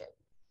research it.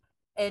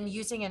 And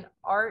using an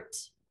art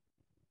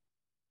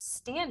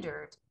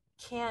standard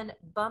can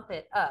bump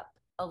it up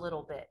a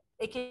little bit.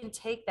 It can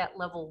take that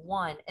level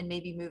 1 and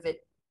maybe move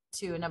it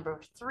to a number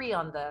 3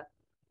 on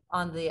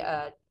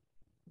the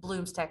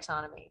Bloom's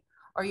taxonomy,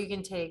 or you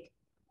can take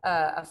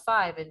a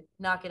 5 and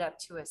knock it up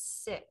to a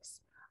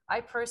 6.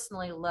 I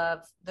personally love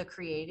the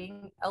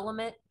creating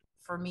element.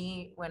 For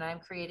me, when I'm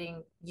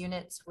creating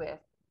units with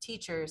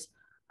teachers,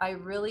 I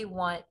really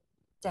want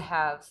to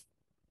have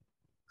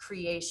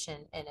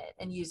creation in it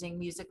and using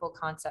musical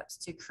concepts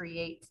to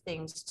create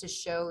things, to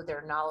show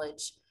their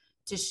knowledge,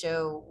 to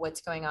show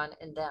what's going on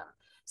in them.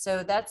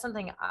 So that's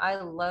something I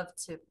love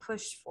to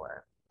push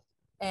for.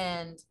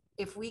 And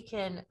if we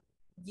can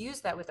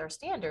use that with our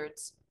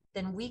standards,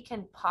 then we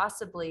can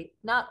possibly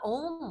not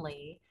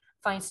only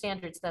find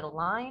standards that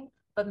align,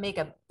 but make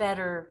a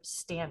better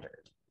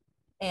standard.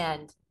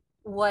 And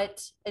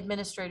what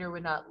administrator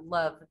would not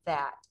love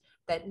that?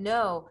 That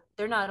no,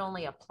 they're not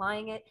only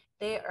applying it,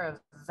 they are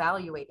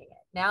evaluating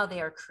it. Now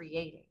they are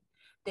creating.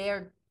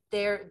 Their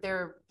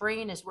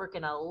brain is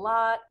working a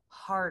lot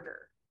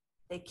harder.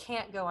 They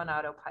can't go on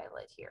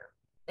autopilot here.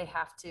 They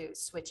have to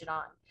switch it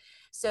on.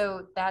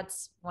 So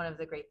that's one of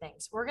the great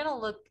things. We're going to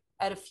look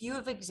at a few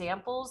of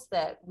examples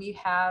that we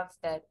have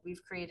that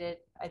we've created.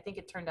 I think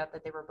it turned out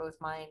that they were both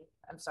mine.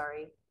 I'm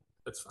sorry.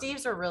 It's fine.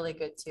 Steve's are really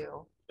good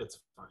too. It's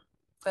fine.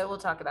 But we'll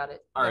talk about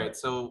it. All right,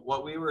 so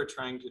what we were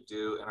trying to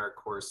do in our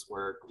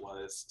coursework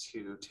was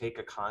to take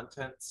a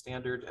content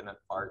standard and an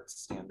art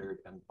standard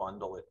and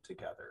bundle it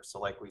together. So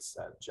like we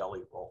said,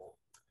 jelly roll.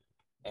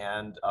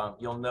 And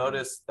you'll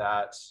notice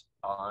that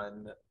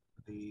on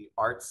the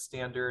art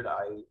standard,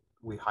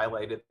 we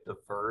highlighted the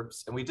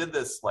verbs. And we did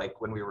this like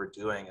when we were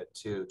doing it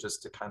too,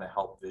 just to kind of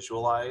help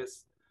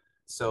visualize.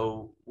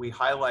 So we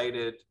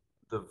highlighted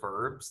the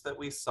verbs that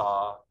we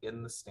saw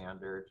in the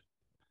standard.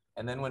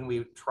 And then when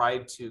we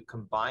tried to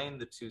combine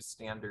the two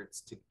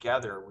standards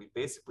together, we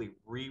basically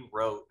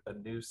rewrote a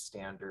new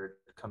standard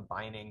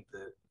combining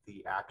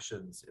the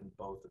actions in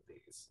both of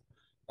these.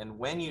 And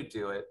when you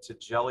do it, to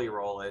jelly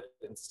roll it,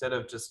 instead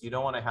of just, you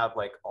don't want to have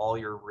like all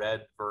your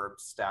red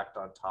verbs stacked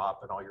on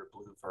top and all your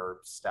blue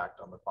verbs stacked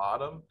on the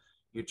bottom.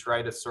 You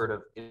try to sort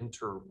of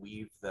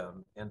interweave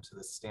them into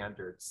the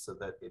standards so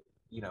that it,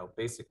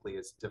 basically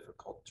is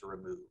difficult to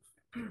remove.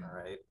 All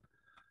right.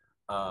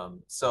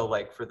 So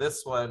like for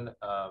this one,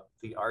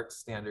 the art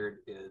standard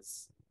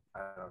is, I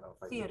don't know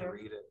if I can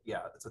read it.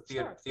 Yeah, it's a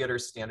theater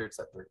standards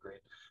at 3rd grade.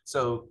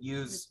 So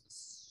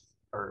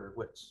or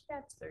which?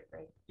 That's 3rd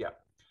grade. Yeah.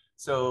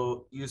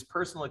 So use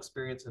personal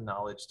experience and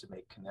knowledge to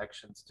make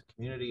connections to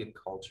community and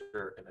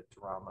culture in a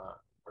drama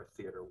or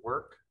theater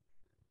work.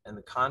 And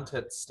the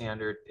content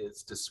standard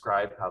is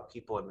describe how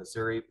people in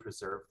Missouri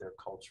preserve their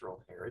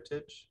cultural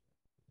heritage.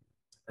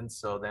 And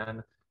so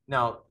then,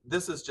 now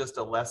this is just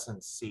a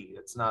lesson C.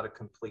 It's not a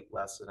complete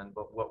lesson.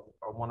 But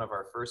one of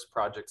our first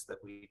projects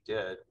that we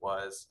did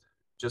was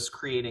just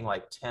creating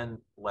like 10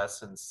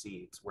 lesson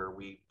seeds where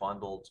we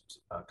bundled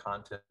a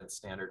content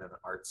standard and an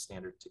art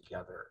standard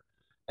together.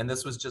 And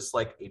this was just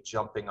like a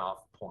jumping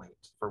off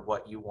point for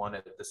what you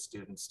wanted the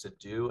students to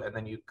do. And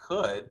then you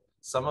could,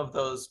 some of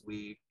those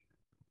we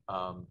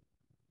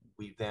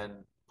then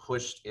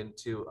pushed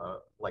into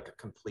like a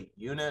complete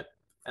unit,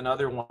 and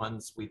other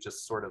ones we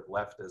just sort of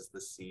left as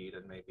the seed,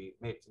 and maybe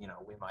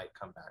we might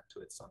come back to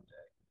it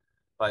someday.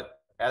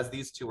 But as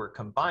these two are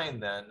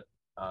combined, then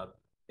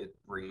it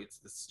reads,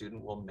 the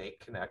student will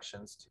make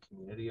connections to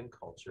community and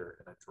culture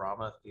in a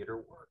drama theater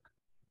work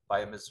by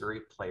a Missouri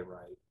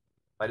playwright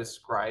by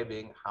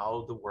describing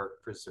how the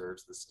work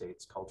preserves the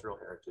state's cultural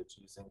heritage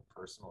using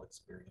personal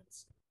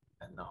experience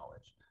and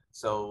knowledge.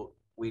 So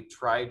we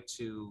tried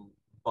to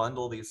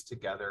bundle these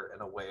together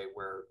in a way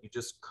where you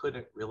just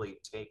couldn't really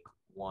take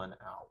one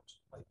out.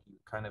 Like you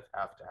kind of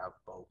have to have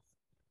both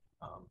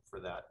for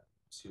that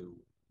to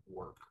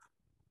work.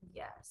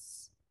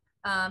 Yes.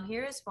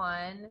 Here's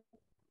one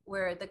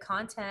where the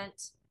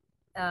content,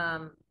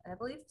 I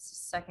believe this is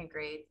second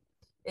grade,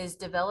 is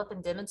develop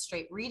and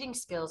demonstrate reading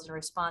skills in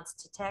response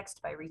to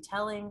text by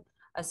retelling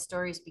a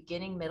story's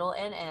beginning, middle,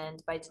 and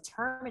end by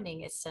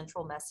determining its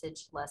central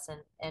message, lesson,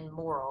 and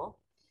moral.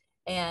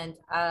 And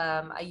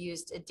I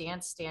used a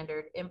dance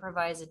standard,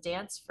 improvise a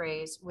dance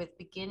phrase with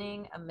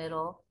beginning, a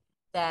middle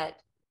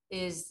that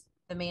is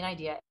the main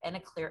idea, and a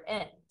clear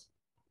end.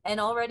 And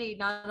already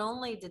not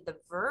only did the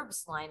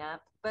verbs line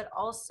up, but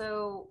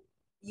also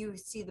you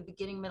see the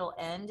beginning, middle,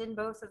 end in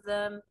both of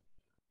them.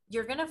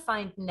 You're going to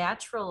find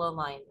natural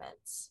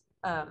alignments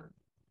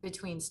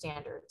between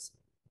standards.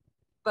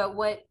 But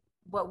what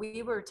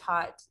we were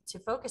taught to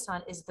focus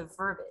on is the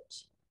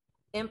verbiage.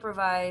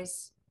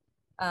 Improvise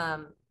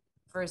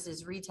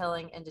versus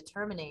retelling and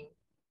determining.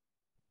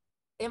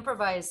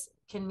 Improvise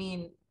can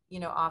mean,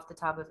 off the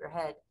top of your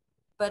head,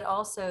 but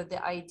also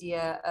the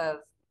idea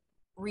of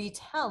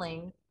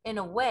retelling in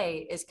a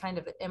way is kind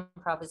of an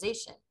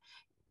improvisation.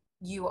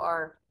 You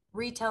are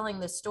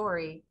retelling the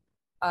story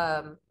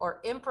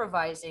or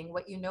improvising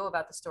what you know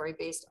about the story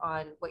based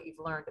on what you've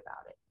learned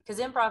about it. Because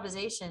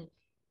improvisation,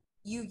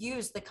 you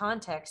use the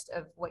context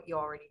of what you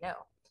already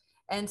know.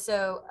 And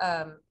so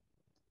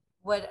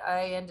what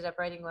I ended up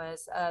writing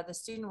was the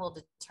student will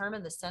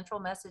determine the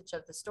central message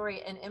of the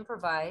story and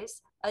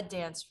improvise a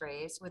dance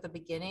phrase with a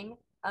beginning,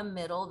 a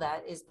middle,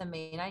 that is the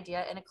main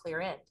idea, and a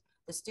clear end.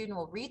 The student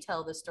will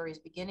retell the story's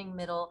beginning,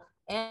 middle,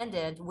 and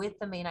end with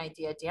the main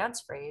idea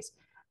dance phrase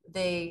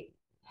they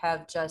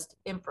have just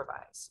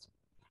improvised.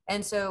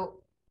 And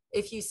so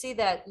if you see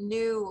that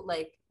new,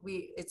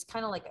 it's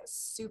kind of like a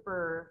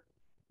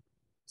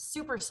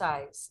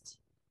supersized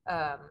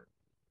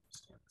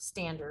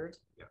standard.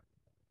 Yeah.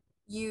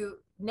 You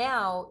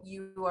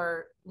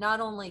are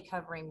not only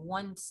covering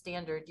one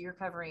standard, you're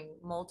covering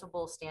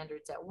multiple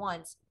standards at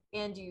once,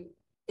 and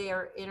they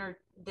have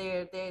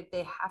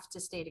to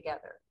stay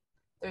together.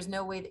 There's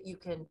no way that you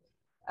can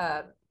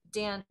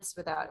dance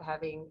without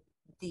having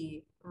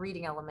the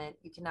reading element.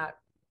 You cannot,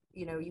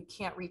 you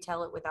can't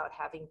retell it without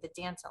having the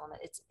dance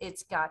element.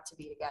 It's got to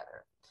be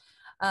together.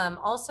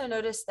 Also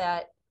notice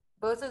that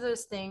both of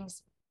those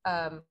things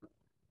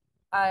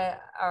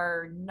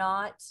are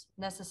not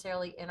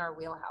necessarily in our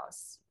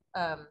wheelhouse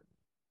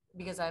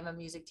because I'm a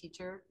music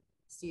teacher.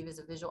 Steve is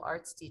a visual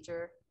arts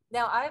teacher.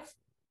 Now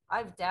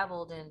I've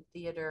dabbled in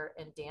theater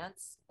and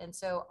dance, and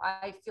so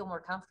I feel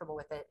more comfortable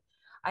with it.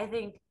 I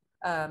think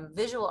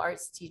visual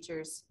arts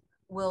teachers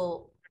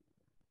will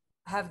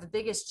have the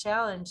biggest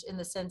challenge in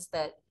the sense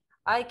that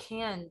I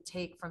can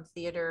take from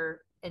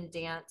theater and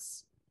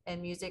dance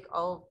and music,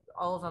 all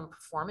of them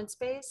performance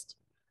based,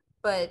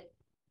 but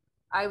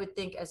I would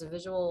think as a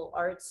visual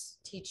arts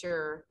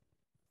teacher,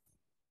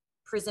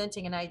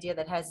 presenting an idea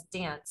that has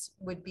dance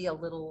would be a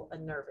little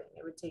unnerving.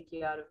 It would take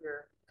you out of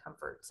your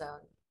comfort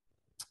zone.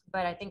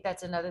 But I think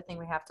that's another thing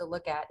we have to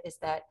look at, is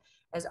that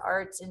as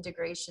arts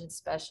integration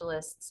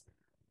specialists,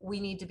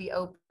 we need to be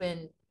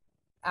open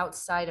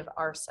outside of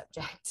our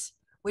subject,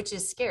 which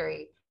is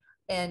scary.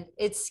 And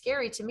it's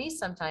scary to me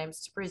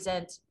sometimes to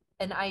present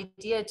an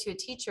idea to a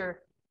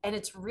teacher, and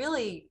it's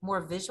really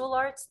more visual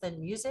arts than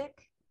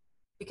music,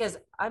 because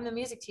I'm the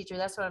music teacher.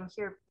 That's what I'm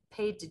here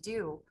paid to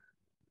do.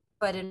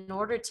 But in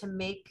order to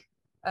make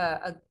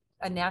a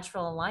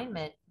natural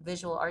alignment,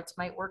 visual arts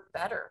might work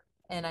better.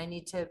 And I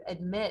need to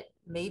admit,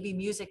 maybe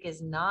music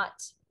is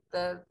not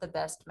the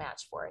best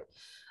match for it.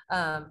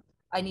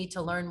 I need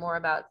to learn more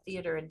about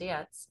theater and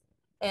dance.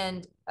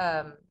 And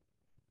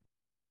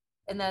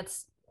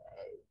that's,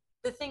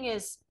 the thing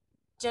is,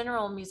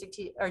 general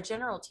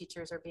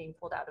teachers are being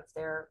pulled out of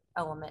their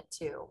element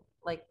too.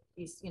 Like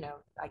these,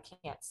 I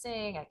can't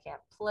sing, I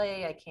can't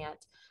play, I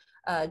can't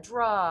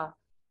draw.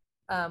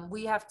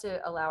 We have to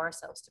allow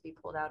ourselves to be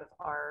pulled out of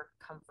our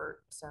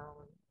comfort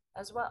zone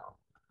as well.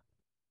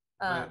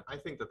 I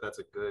think that that's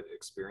a good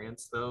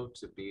experience, though,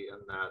 to be in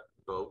that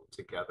boat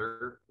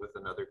together with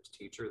another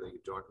teacher that you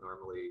don't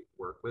normally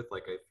work with.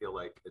 Like, I feel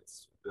like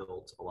it's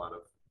built a lot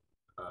of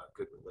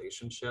good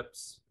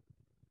relationships,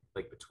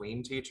 like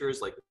between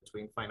teachers, like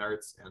between fine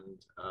arts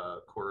and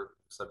core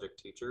subject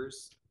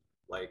teachers.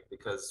 Like,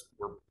 because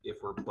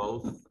if we're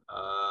both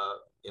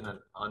in an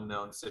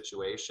unknown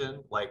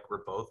situation, like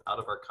we're both out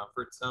of our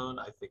comfort zone,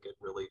 I think it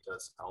really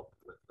does help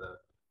with the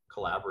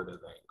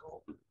collaborative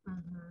angle.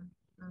 Mm-hmm.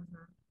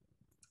 Mm-hmm.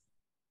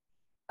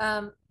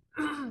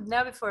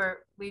 Now,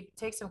 before we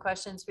take some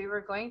questions, we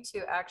were going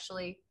to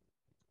actually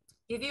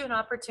give you an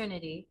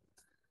opportunity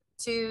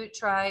to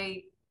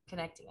try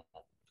connecting it.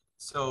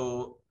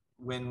 So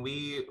when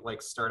we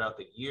start out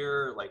the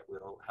year,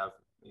 we'll have,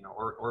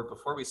 or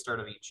before we start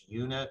out each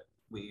unit,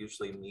 we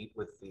usually meet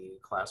with the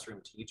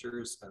classroom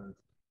teachers and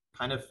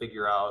kind of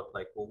figure out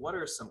well, what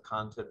are some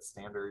content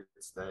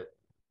standards that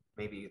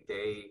maybe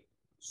they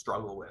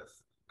struggle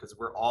with? because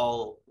we're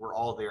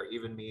all there,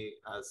 even me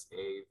as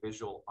a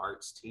visual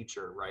arts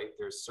teacher, right?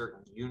 There's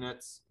certain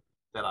units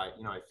that I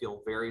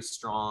feel very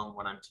strong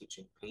when I'm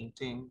teaching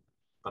painting,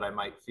 but I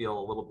might feel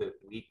a little bit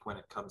weak when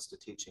it comes to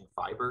teaching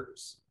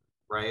fibers,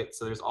 right?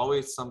 So there's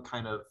always some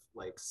kind of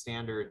like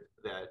standard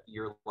that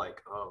you're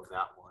like, oh,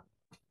 that one.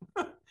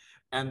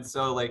 And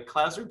so like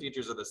classroom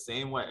teachers are the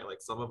same way.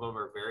 Like some of them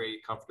are very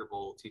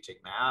comfortable teaching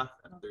math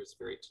and others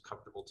very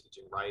comfortable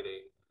teaching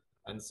writing.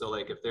 And so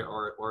like if there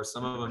are, or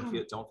some of them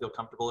don't feel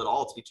comfortable at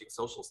all teaching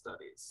social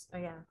studies. Oh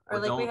yeah. Or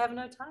like we have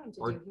no time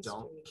to or do history.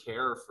 don't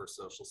care for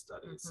social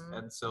studies. Mhm.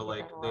 And so We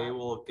get like that a they lot.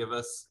 will give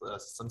us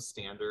some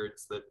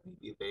standards that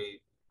maybe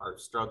they are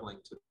struggling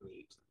to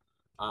meet.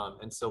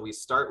 And so we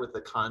start with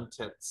the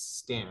content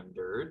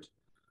standard.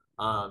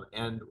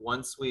 And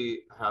once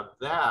we have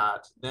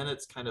that, then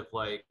it's kind of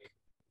like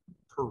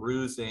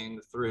perusing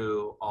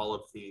through all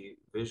of the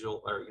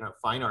visual or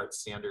fine art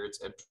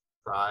standards and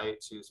try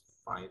to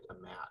find a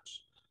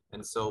match.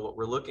 And so what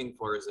we're looking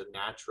for is a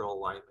natural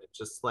alignment,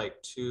 just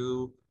like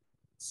two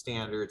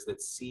standards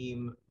that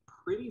seem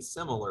pretty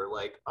similar,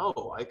 like,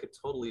 oh, I could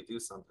totally do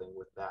something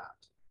with that.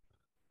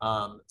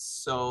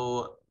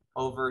 So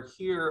over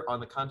here on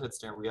the content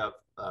standard, we have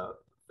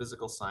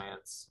physical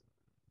science.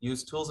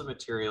 Use tools and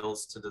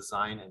materials to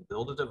design and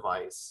build a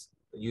device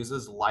that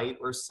uses light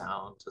or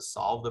sound to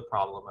solve the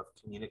problem of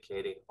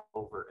communicating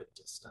over a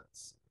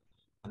distance.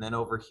 And then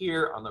over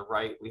here on the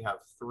right, we have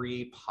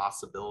three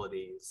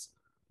possibilities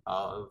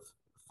of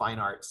fine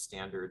art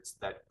standards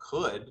that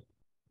could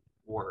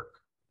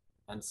work.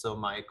 And so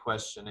my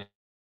question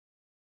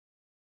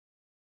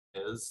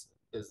is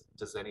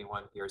does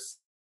anyone here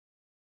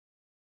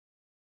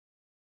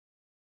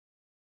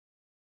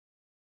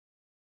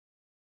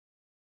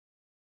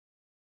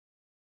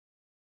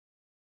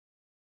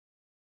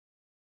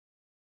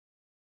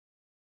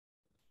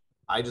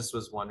I just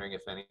was wondering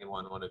if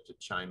anyone wanted to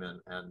chime in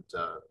and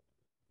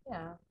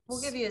Yeah,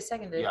 we'll give you a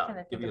second to kind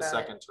of give think you a about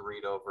second it. to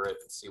read over it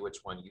and see which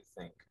one you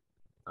think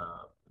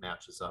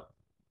matches up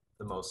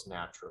the most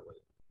naturally.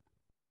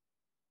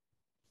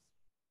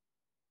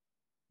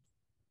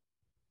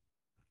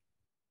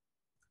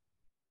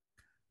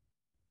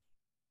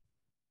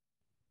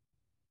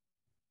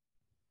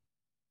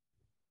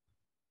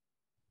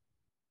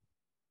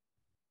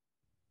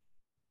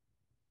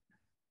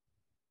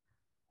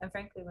 And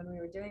frankly, when we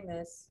were doing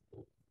this,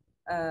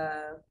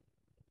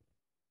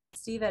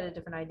 Steve had a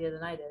different idea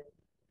than I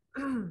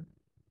did.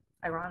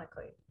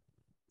 Ironically.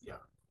 Yeah.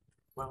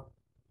 Well.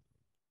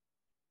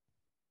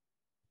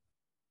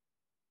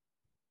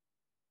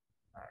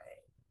 All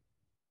right.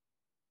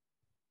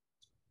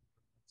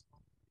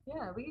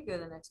 Yeah, we could go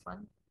to the next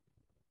one.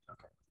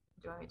 Okay.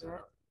 Do you want me to do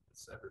it?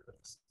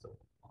 Everybody's still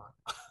on.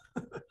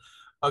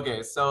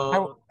 Okay,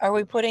 so Are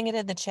we putting it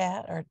in the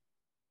chat or?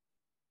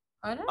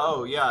 I know.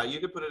 Oh yeah, you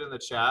could put it in the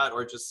chat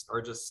or just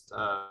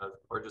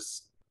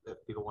if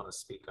people want to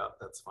speak up,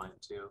 that's fine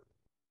too.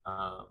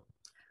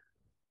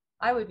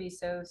 I would be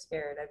so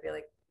scared. I'd be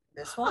like,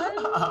 this one?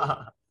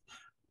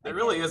 There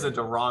really isn't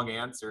a wrong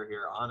answer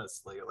here,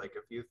 honestly. Like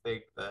if you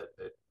think that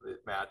it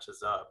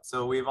matches up.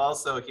 So we've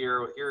also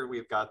here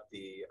we've got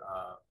the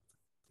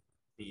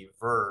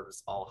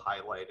verbs all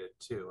highlighted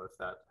too, if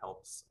that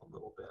helps a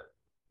little bit.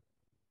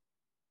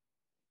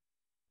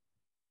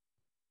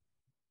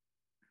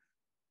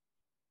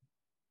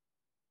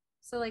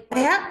 So like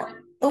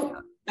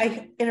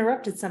I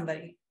interrupted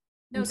somebody.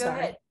 No, I'm go sorry.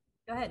 ahead.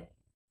 Go ahead.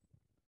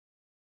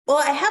 Well,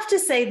 I have to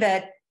say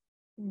that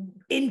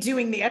in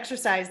doing the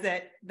exercise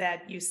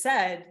that you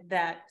said,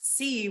 that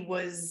C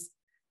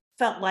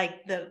felt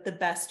like the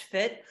best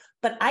fit,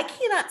 but I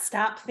cannot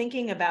stop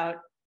thinking about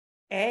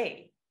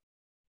A.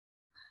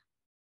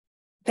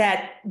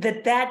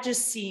 That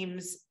just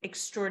seems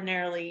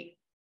extraordinarily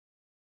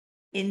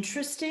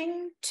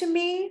interesting to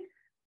me,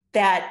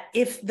 that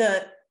if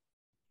the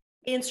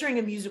answering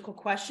a musical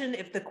question,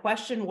 if the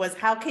question was,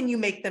 how can you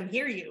make them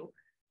hear you?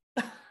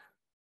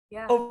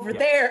 Yeah. Over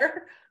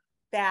there,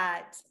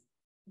 that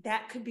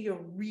could be a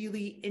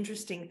really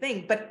interesting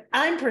thing. But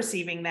I'm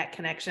perceiving that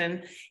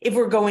connection if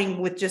we're going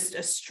with just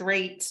a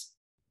straight,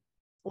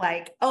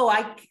 like, oh,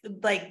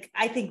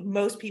 I think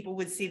most people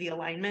would see the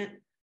alignment.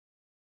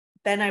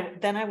 Then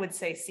I would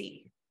say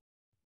C.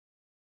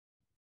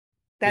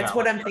 That's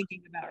what I'm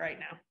thinking about right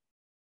now.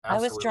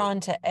 Absolutely. I was drawn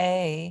to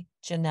A,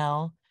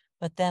 Janelle,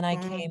 but then I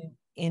came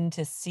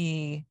into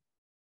C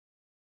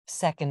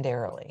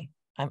secondarily.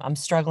 I'm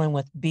struggling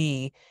with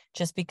B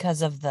just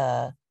because of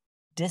the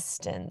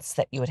distance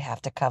that you would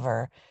have to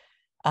cover,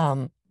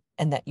 and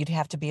that you'd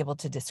have to be able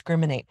to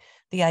discriminate.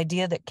 The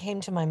idea that came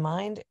to my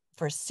mind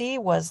for C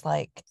was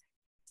like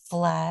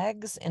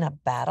flags in a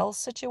battle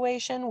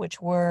situation,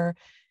 which were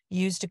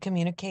used to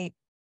communicate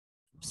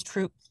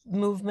troop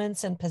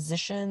movements and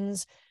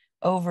positions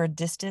over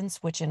distance,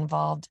 which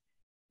involved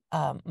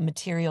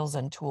materials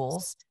and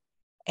tools.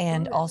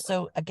 And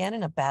also, again,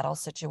 in a battle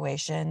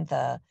situation,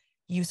 the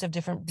use of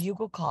different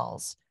bugle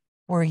calls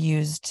were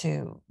used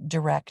to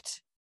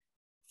direct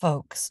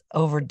folks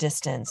over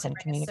distance and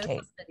communicate.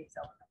 Social studies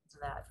element to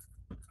that.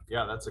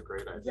 Yeah, that's a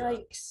great idea.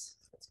 Yikes.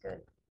 That's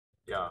good.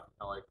 Yeah,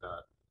 I like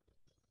that.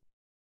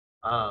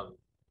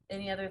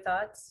 Any other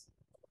thoughts?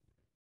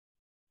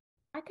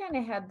 I kind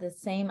of had the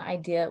same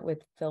idea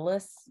with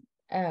Phyllis.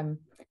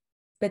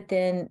 But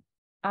then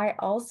I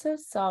also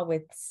saw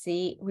with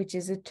C, which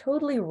is a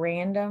totally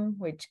random,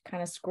 which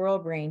kind of squirrel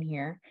brain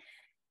here.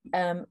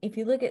 If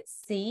you look at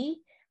C,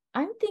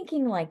 I'm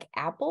thinking like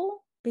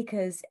Apple,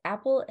 because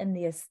Apple and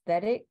the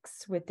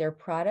aesthetics with their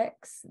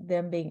products,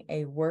 them being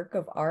a work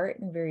of art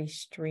and very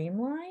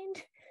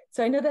streamlined.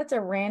 So I know that's a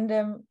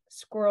random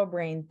squirrel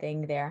brain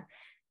thing there.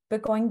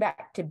 But going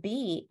back to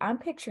B, I'm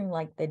picturing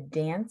like the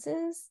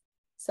dances.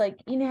 It's like,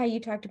 you know how you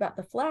talked about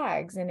the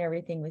flags and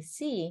everything with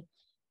C.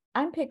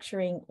 I'm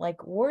picturing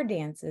like war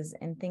dances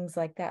and things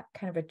like that,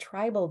 kind of a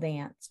tribal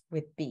dance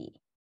with B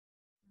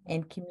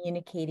and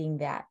communicating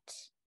that.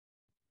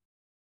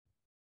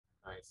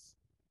 Nice.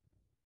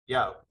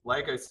 Yeah,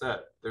 like I said,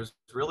 there's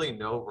really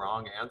no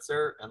wrong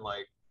answer, and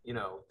like, you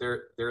know,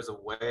 there's a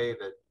way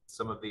that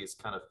some of these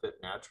kind of fit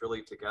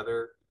naturally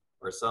together,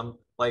 or some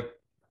like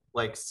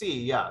C,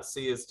 yeah,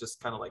 C is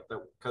just kind of like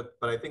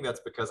but I think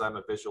that's because I'm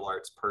a visual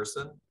arts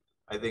person.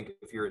 I think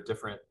if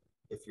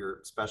your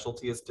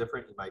specialty is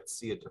different, you might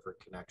see a different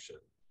connection.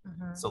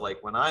 Mm-hmm. So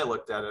like when I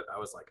looked at it, I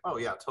was like, oh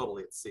yeah,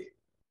 totally, it's C.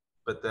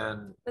 But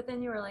then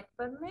you were like,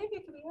 but maybe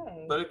it could be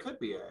A. But it could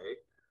be A.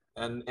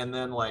 And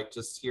then like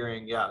just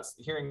hearing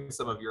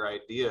some of your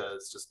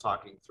ideas, just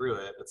talking through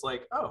it, it's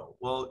like, oh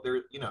well,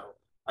 there, you know,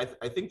 I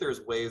think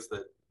there's ways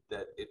that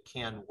it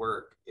can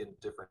work in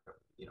different,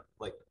 you know,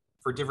 like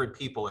for different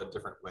people in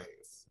different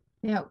ways.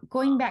 Now,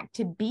 going back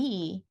to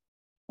B,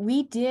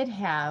 we did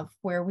have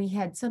where we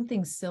had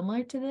something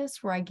similar to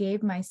this, where I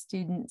gave my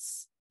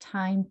students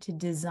time to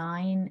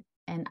design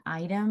an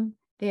item.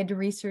 They had to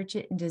research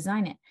it and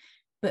design it.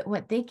 But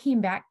what they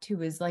came back to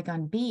was like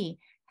on B,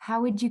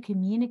 how would you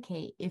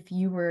communicate if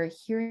you were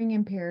hearing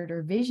impaired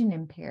or vision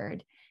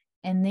impaired?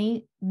 And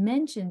they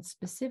mentioned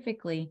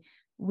specifically,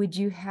 would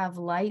you have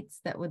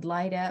lights that would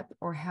light up,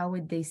 or how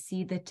would they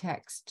see the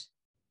text?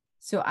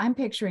 So I'm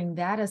picturing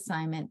that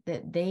assignment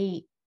that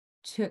they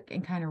took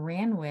and kind of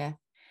ran with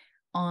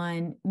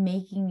on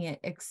making it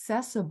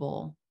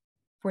accessible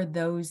for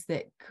those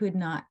that could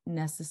not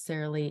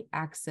necessarily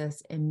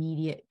access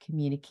immediate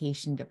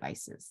communication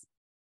devices.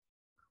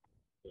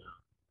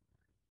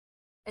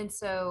 And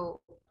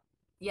so,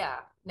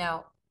 yeah,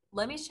 now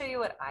let me show you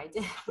what I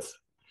did.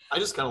 I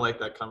just kind of like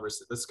that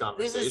this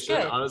conversation.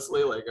 good.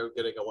 Honestly, like I'm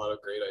getting a lot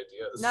of great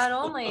ideas. Not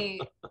only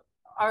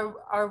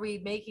are we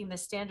making the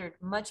standard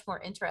much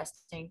more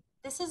interesting,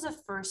 this is a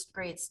first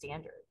grade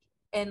standard.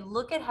 And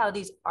look at how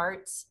these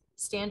arts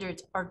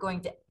standards are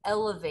going to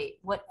elevate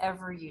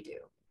whatever you do,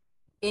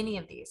 any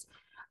of these.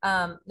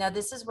 Now,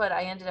 this is what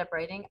I ended up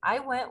writing. I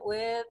went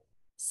with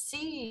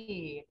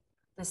C.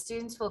 The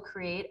students will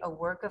create a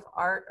work of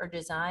art or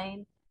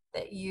design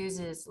that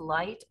uses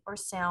light or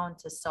sound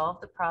to solve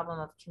the problem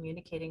of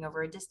communicating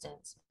over a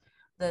distance.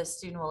 The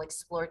student will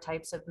explore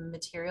types of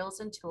materials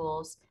and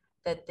tools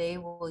that they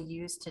will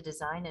use to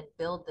design and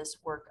build this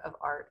work of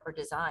art or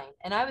design.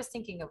 And I was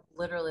thinking of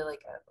literally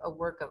like a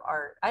work of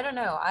art. I don't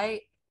know.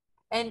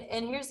 And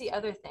here's the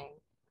other thing.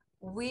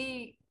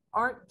 We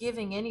aren't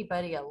giving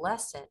anybody a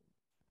lesson.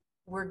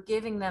 We're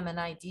giving them an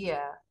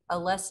idea, a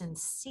lesson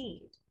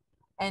seed.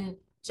 And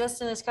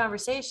just in this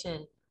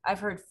conversation, I've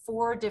heard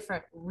 4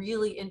 different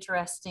really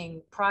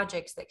interesting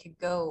projects that could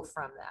go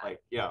from that.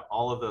 Like, yeah,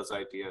 all of those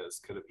ideas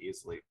could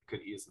easily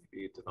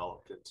be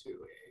developed into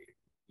a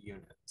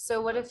unit.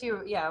 So what if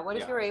you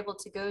were able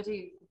to go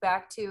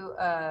back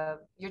to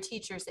your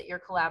teachers that you're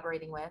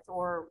collaborating with,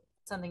 or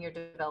something you're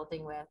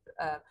developing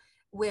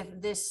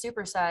with this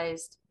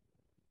supersized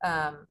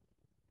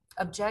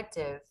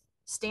objective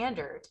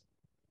standard,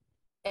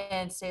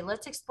 and say,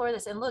 let's explore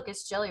this. And look,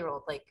 it's jelly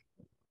rolled, like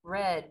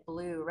red,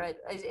 blue, red.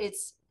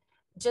 It's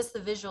just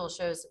the visual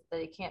shows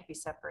that it can't be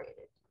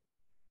separated.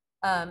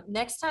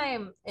 Next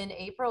time in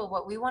April,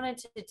 what we wanted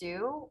to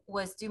do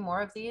was do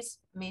more of these,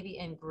 maybe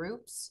in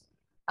groups.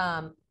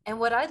 And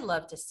what I'd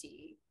love to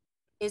see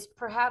is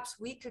perhaps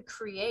we could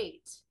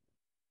create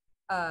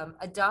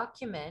a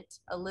document,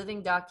 a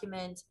living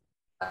document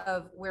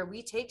of where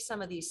we take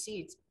some of these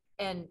seeds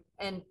and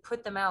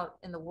put them out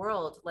in the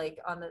world, like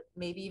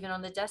maybe even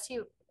on the DESI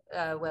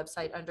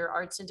website under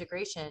arts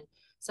integration,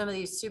 some of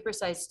these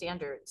supersized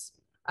standards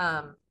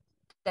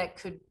that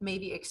could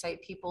maybe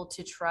excite people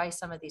to try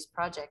some of these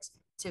projects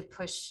to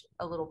push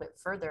a little bit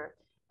further.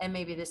 And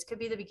maybe this could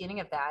be the beginning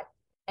of that.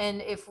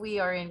 And if we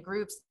are in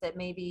groups that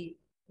maybe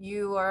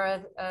you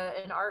are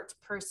an art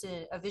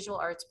person, a visual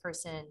arts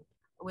person,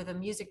 with a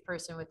music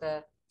person, with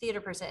a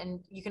theater person,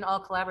 and you can all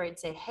collaborate and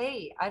say,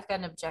 hey, I've got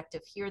an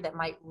objective here that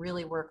might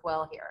really work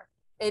well here.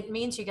 It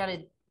means you got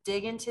to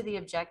dig into the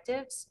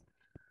objectives,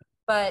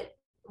 but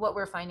what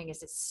we're finding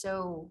is it's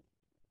so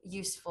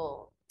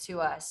useful to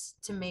us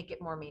to make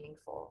it more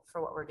meaningful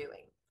for what we're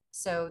doing.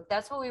 So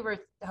that's what we were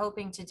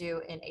hoping to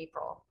do in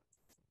April.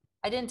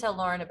 I didn't tell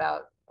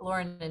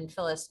Lauren and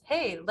Phyllis,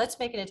 hey, let's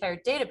make an entire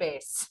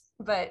database,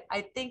 but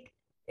I think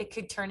it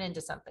could turn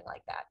into something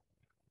like that.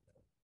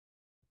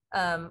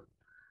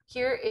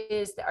 here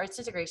is the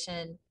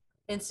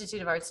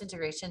Institute of Arts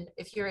Integration.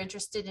 If you're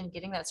interested in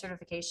getting that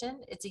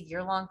certification, it's a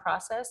year-long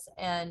process,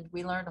 and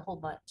we learned a whole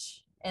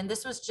bunch. And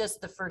this was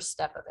just the first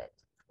step of it,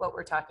 what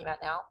we're talking about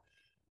now.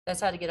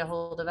 That's how to get a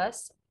hold of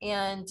us.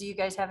 And do you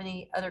guys have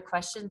any other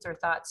questions or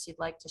thoughts you'd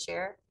like to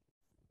share?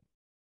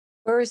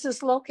 Where is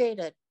this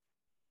located?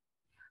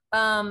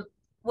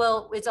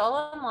 Well, it's all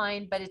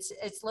online, but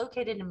it's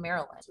located in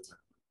Maryland.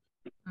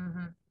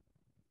 Mm-hmm.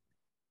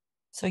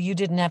 So you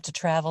didn't have to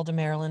travel to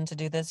Maryland to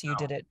do this? You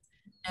did it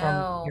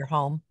from your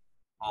home?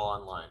 All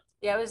online.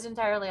 Yeah, it was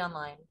entirely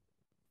online.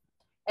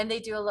 And they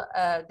do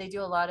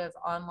a lot of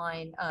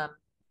online,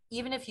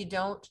 even if you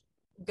don't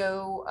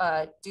go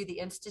do the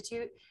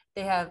Institute,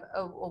 they have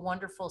a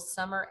wonderful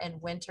summer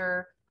and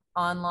winter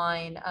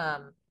online,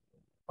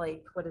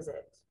 like, what is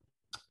it?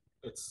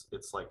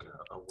 It's like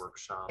a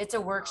workshop. It's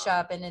a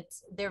workshop, and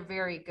they're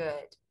very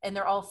good, and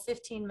they're all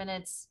 15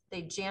 minutes.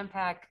 They jam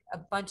pack a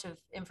bunch of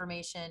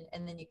information,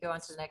 and then you go on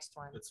to the next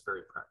one. It's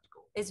very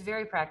practical. It's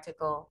very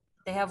practical.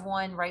 They have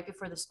one right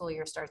before the school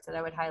year starts that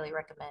I would highly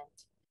recommend.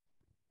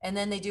 And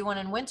then they do one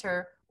in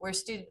winter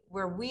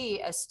where we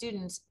as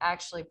students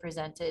actually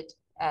presented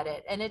at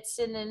it, and it's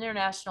an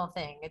international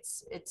thing.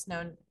 It's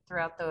known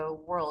throughout the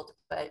world,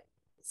 but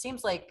it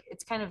seems like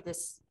it's kind of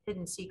this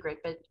hidden secret,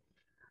 but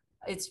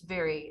it's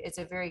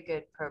a very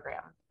good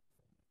program.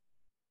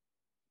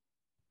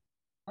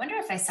 I wonder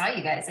if I saw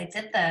you guys. I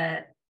did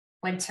the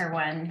winter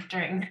one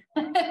during,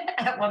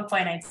 at one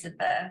point I did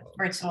the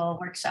virtual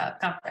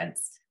workshop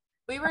conference.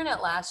 We were in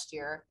it last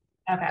year.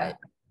 Okay.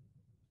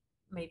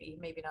 Maybe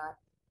not.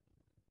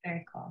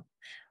 Very cool.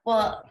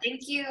 Well,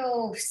 thank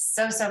you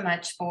so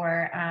much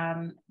for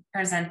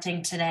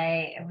presenting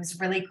today. It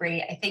was really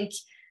great. I think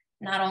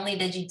not only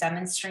did you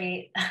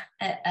demonstrate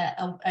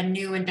a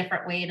new and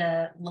different way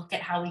to look at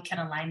how we can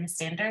align the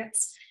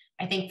standards,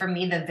 I think for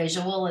me, the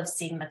visual of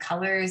seeing the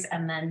colors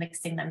and then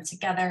mixing them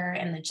together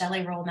and the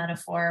jelly roll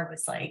metaphor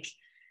was like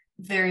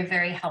very,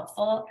 very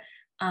helpful.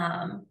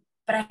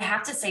 But I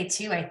have to say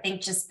too, I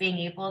think just being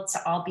able to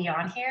all be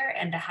on here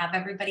and to have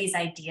everybody's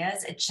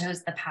ideas, it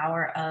shows the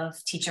power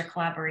of teacher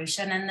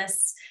collaboration in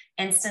this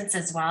instance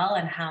as well,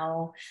 and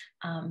how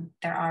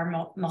there are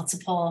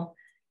multiple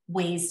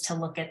ways to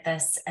look at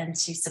this and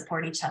to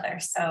support each other.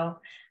 So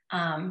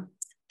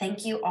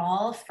thank you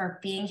all for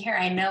being here.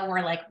 I know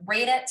we're like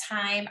right at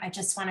time. I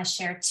just want to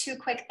share two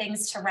quick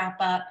things to wrap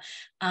up.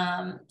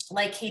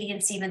 Like Katie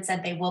and Steven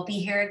said, they will be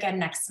here again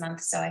next month.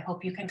 So I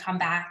hope you can come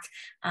back.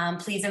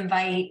 Please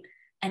invite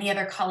any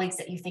other colleagues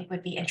that you think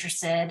would be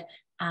interested.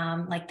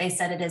 Like they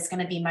said, it is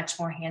going to be much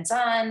more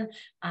hands-on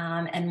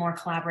and more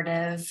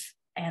collaborative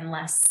and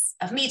less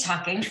of me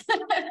talking.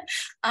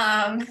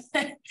 And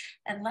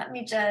let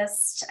me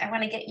I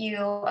want to get you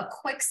a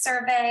quick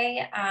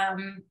survey.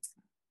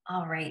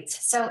 All right,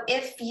 so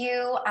if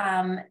you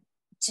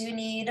do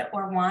need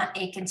or want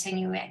a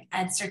continuing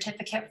ed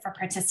certificate for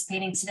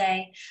participating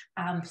today,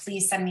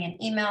 please send me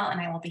an email and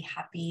I will be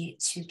happy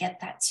to get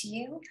that to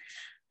you.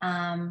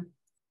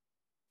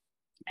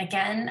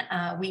 Again,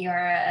 we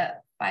are a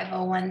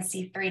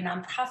 501c3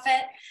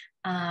 nonprofit.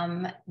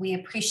 We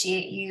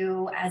appreciate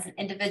you as an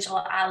individual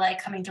ally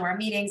coming to our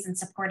meetings and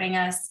supporting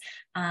us,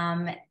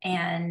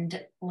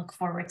 and look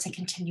forward to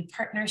continued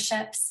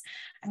partnerships.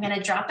 I'm going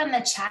to drop in the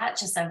chat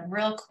just a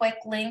real quick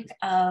link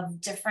of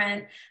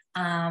different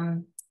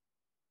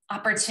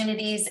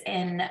opportunities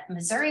in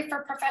Missouri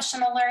for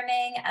professional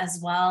learning, as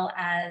well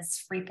as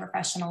free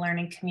professional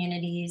learning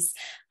communities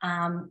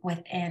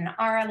within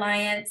our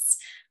alliance.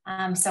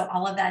 So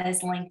all of that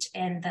is linked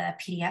in the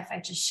PDF I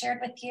just shared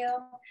with you.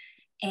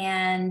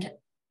 And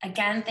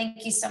again,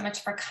 thank you so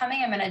much for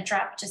coming. I'm going to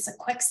drop just a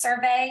quick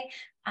survey.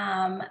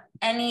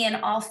 Any and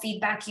all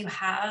feedback you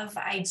have,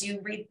 I do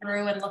read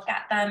through and look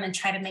at them and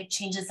try to make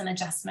changes and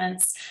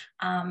adjustments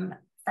from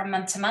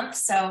month to month.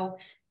 So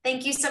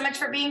thank you so much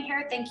for being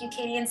here. Thank you,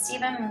 Katie and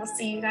Steven, and we'll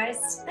see you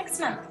guys next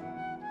month.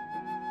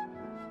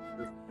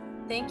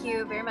 Thank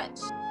you very much.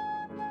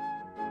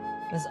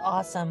 It was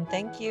awesome.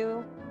 Thank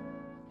you.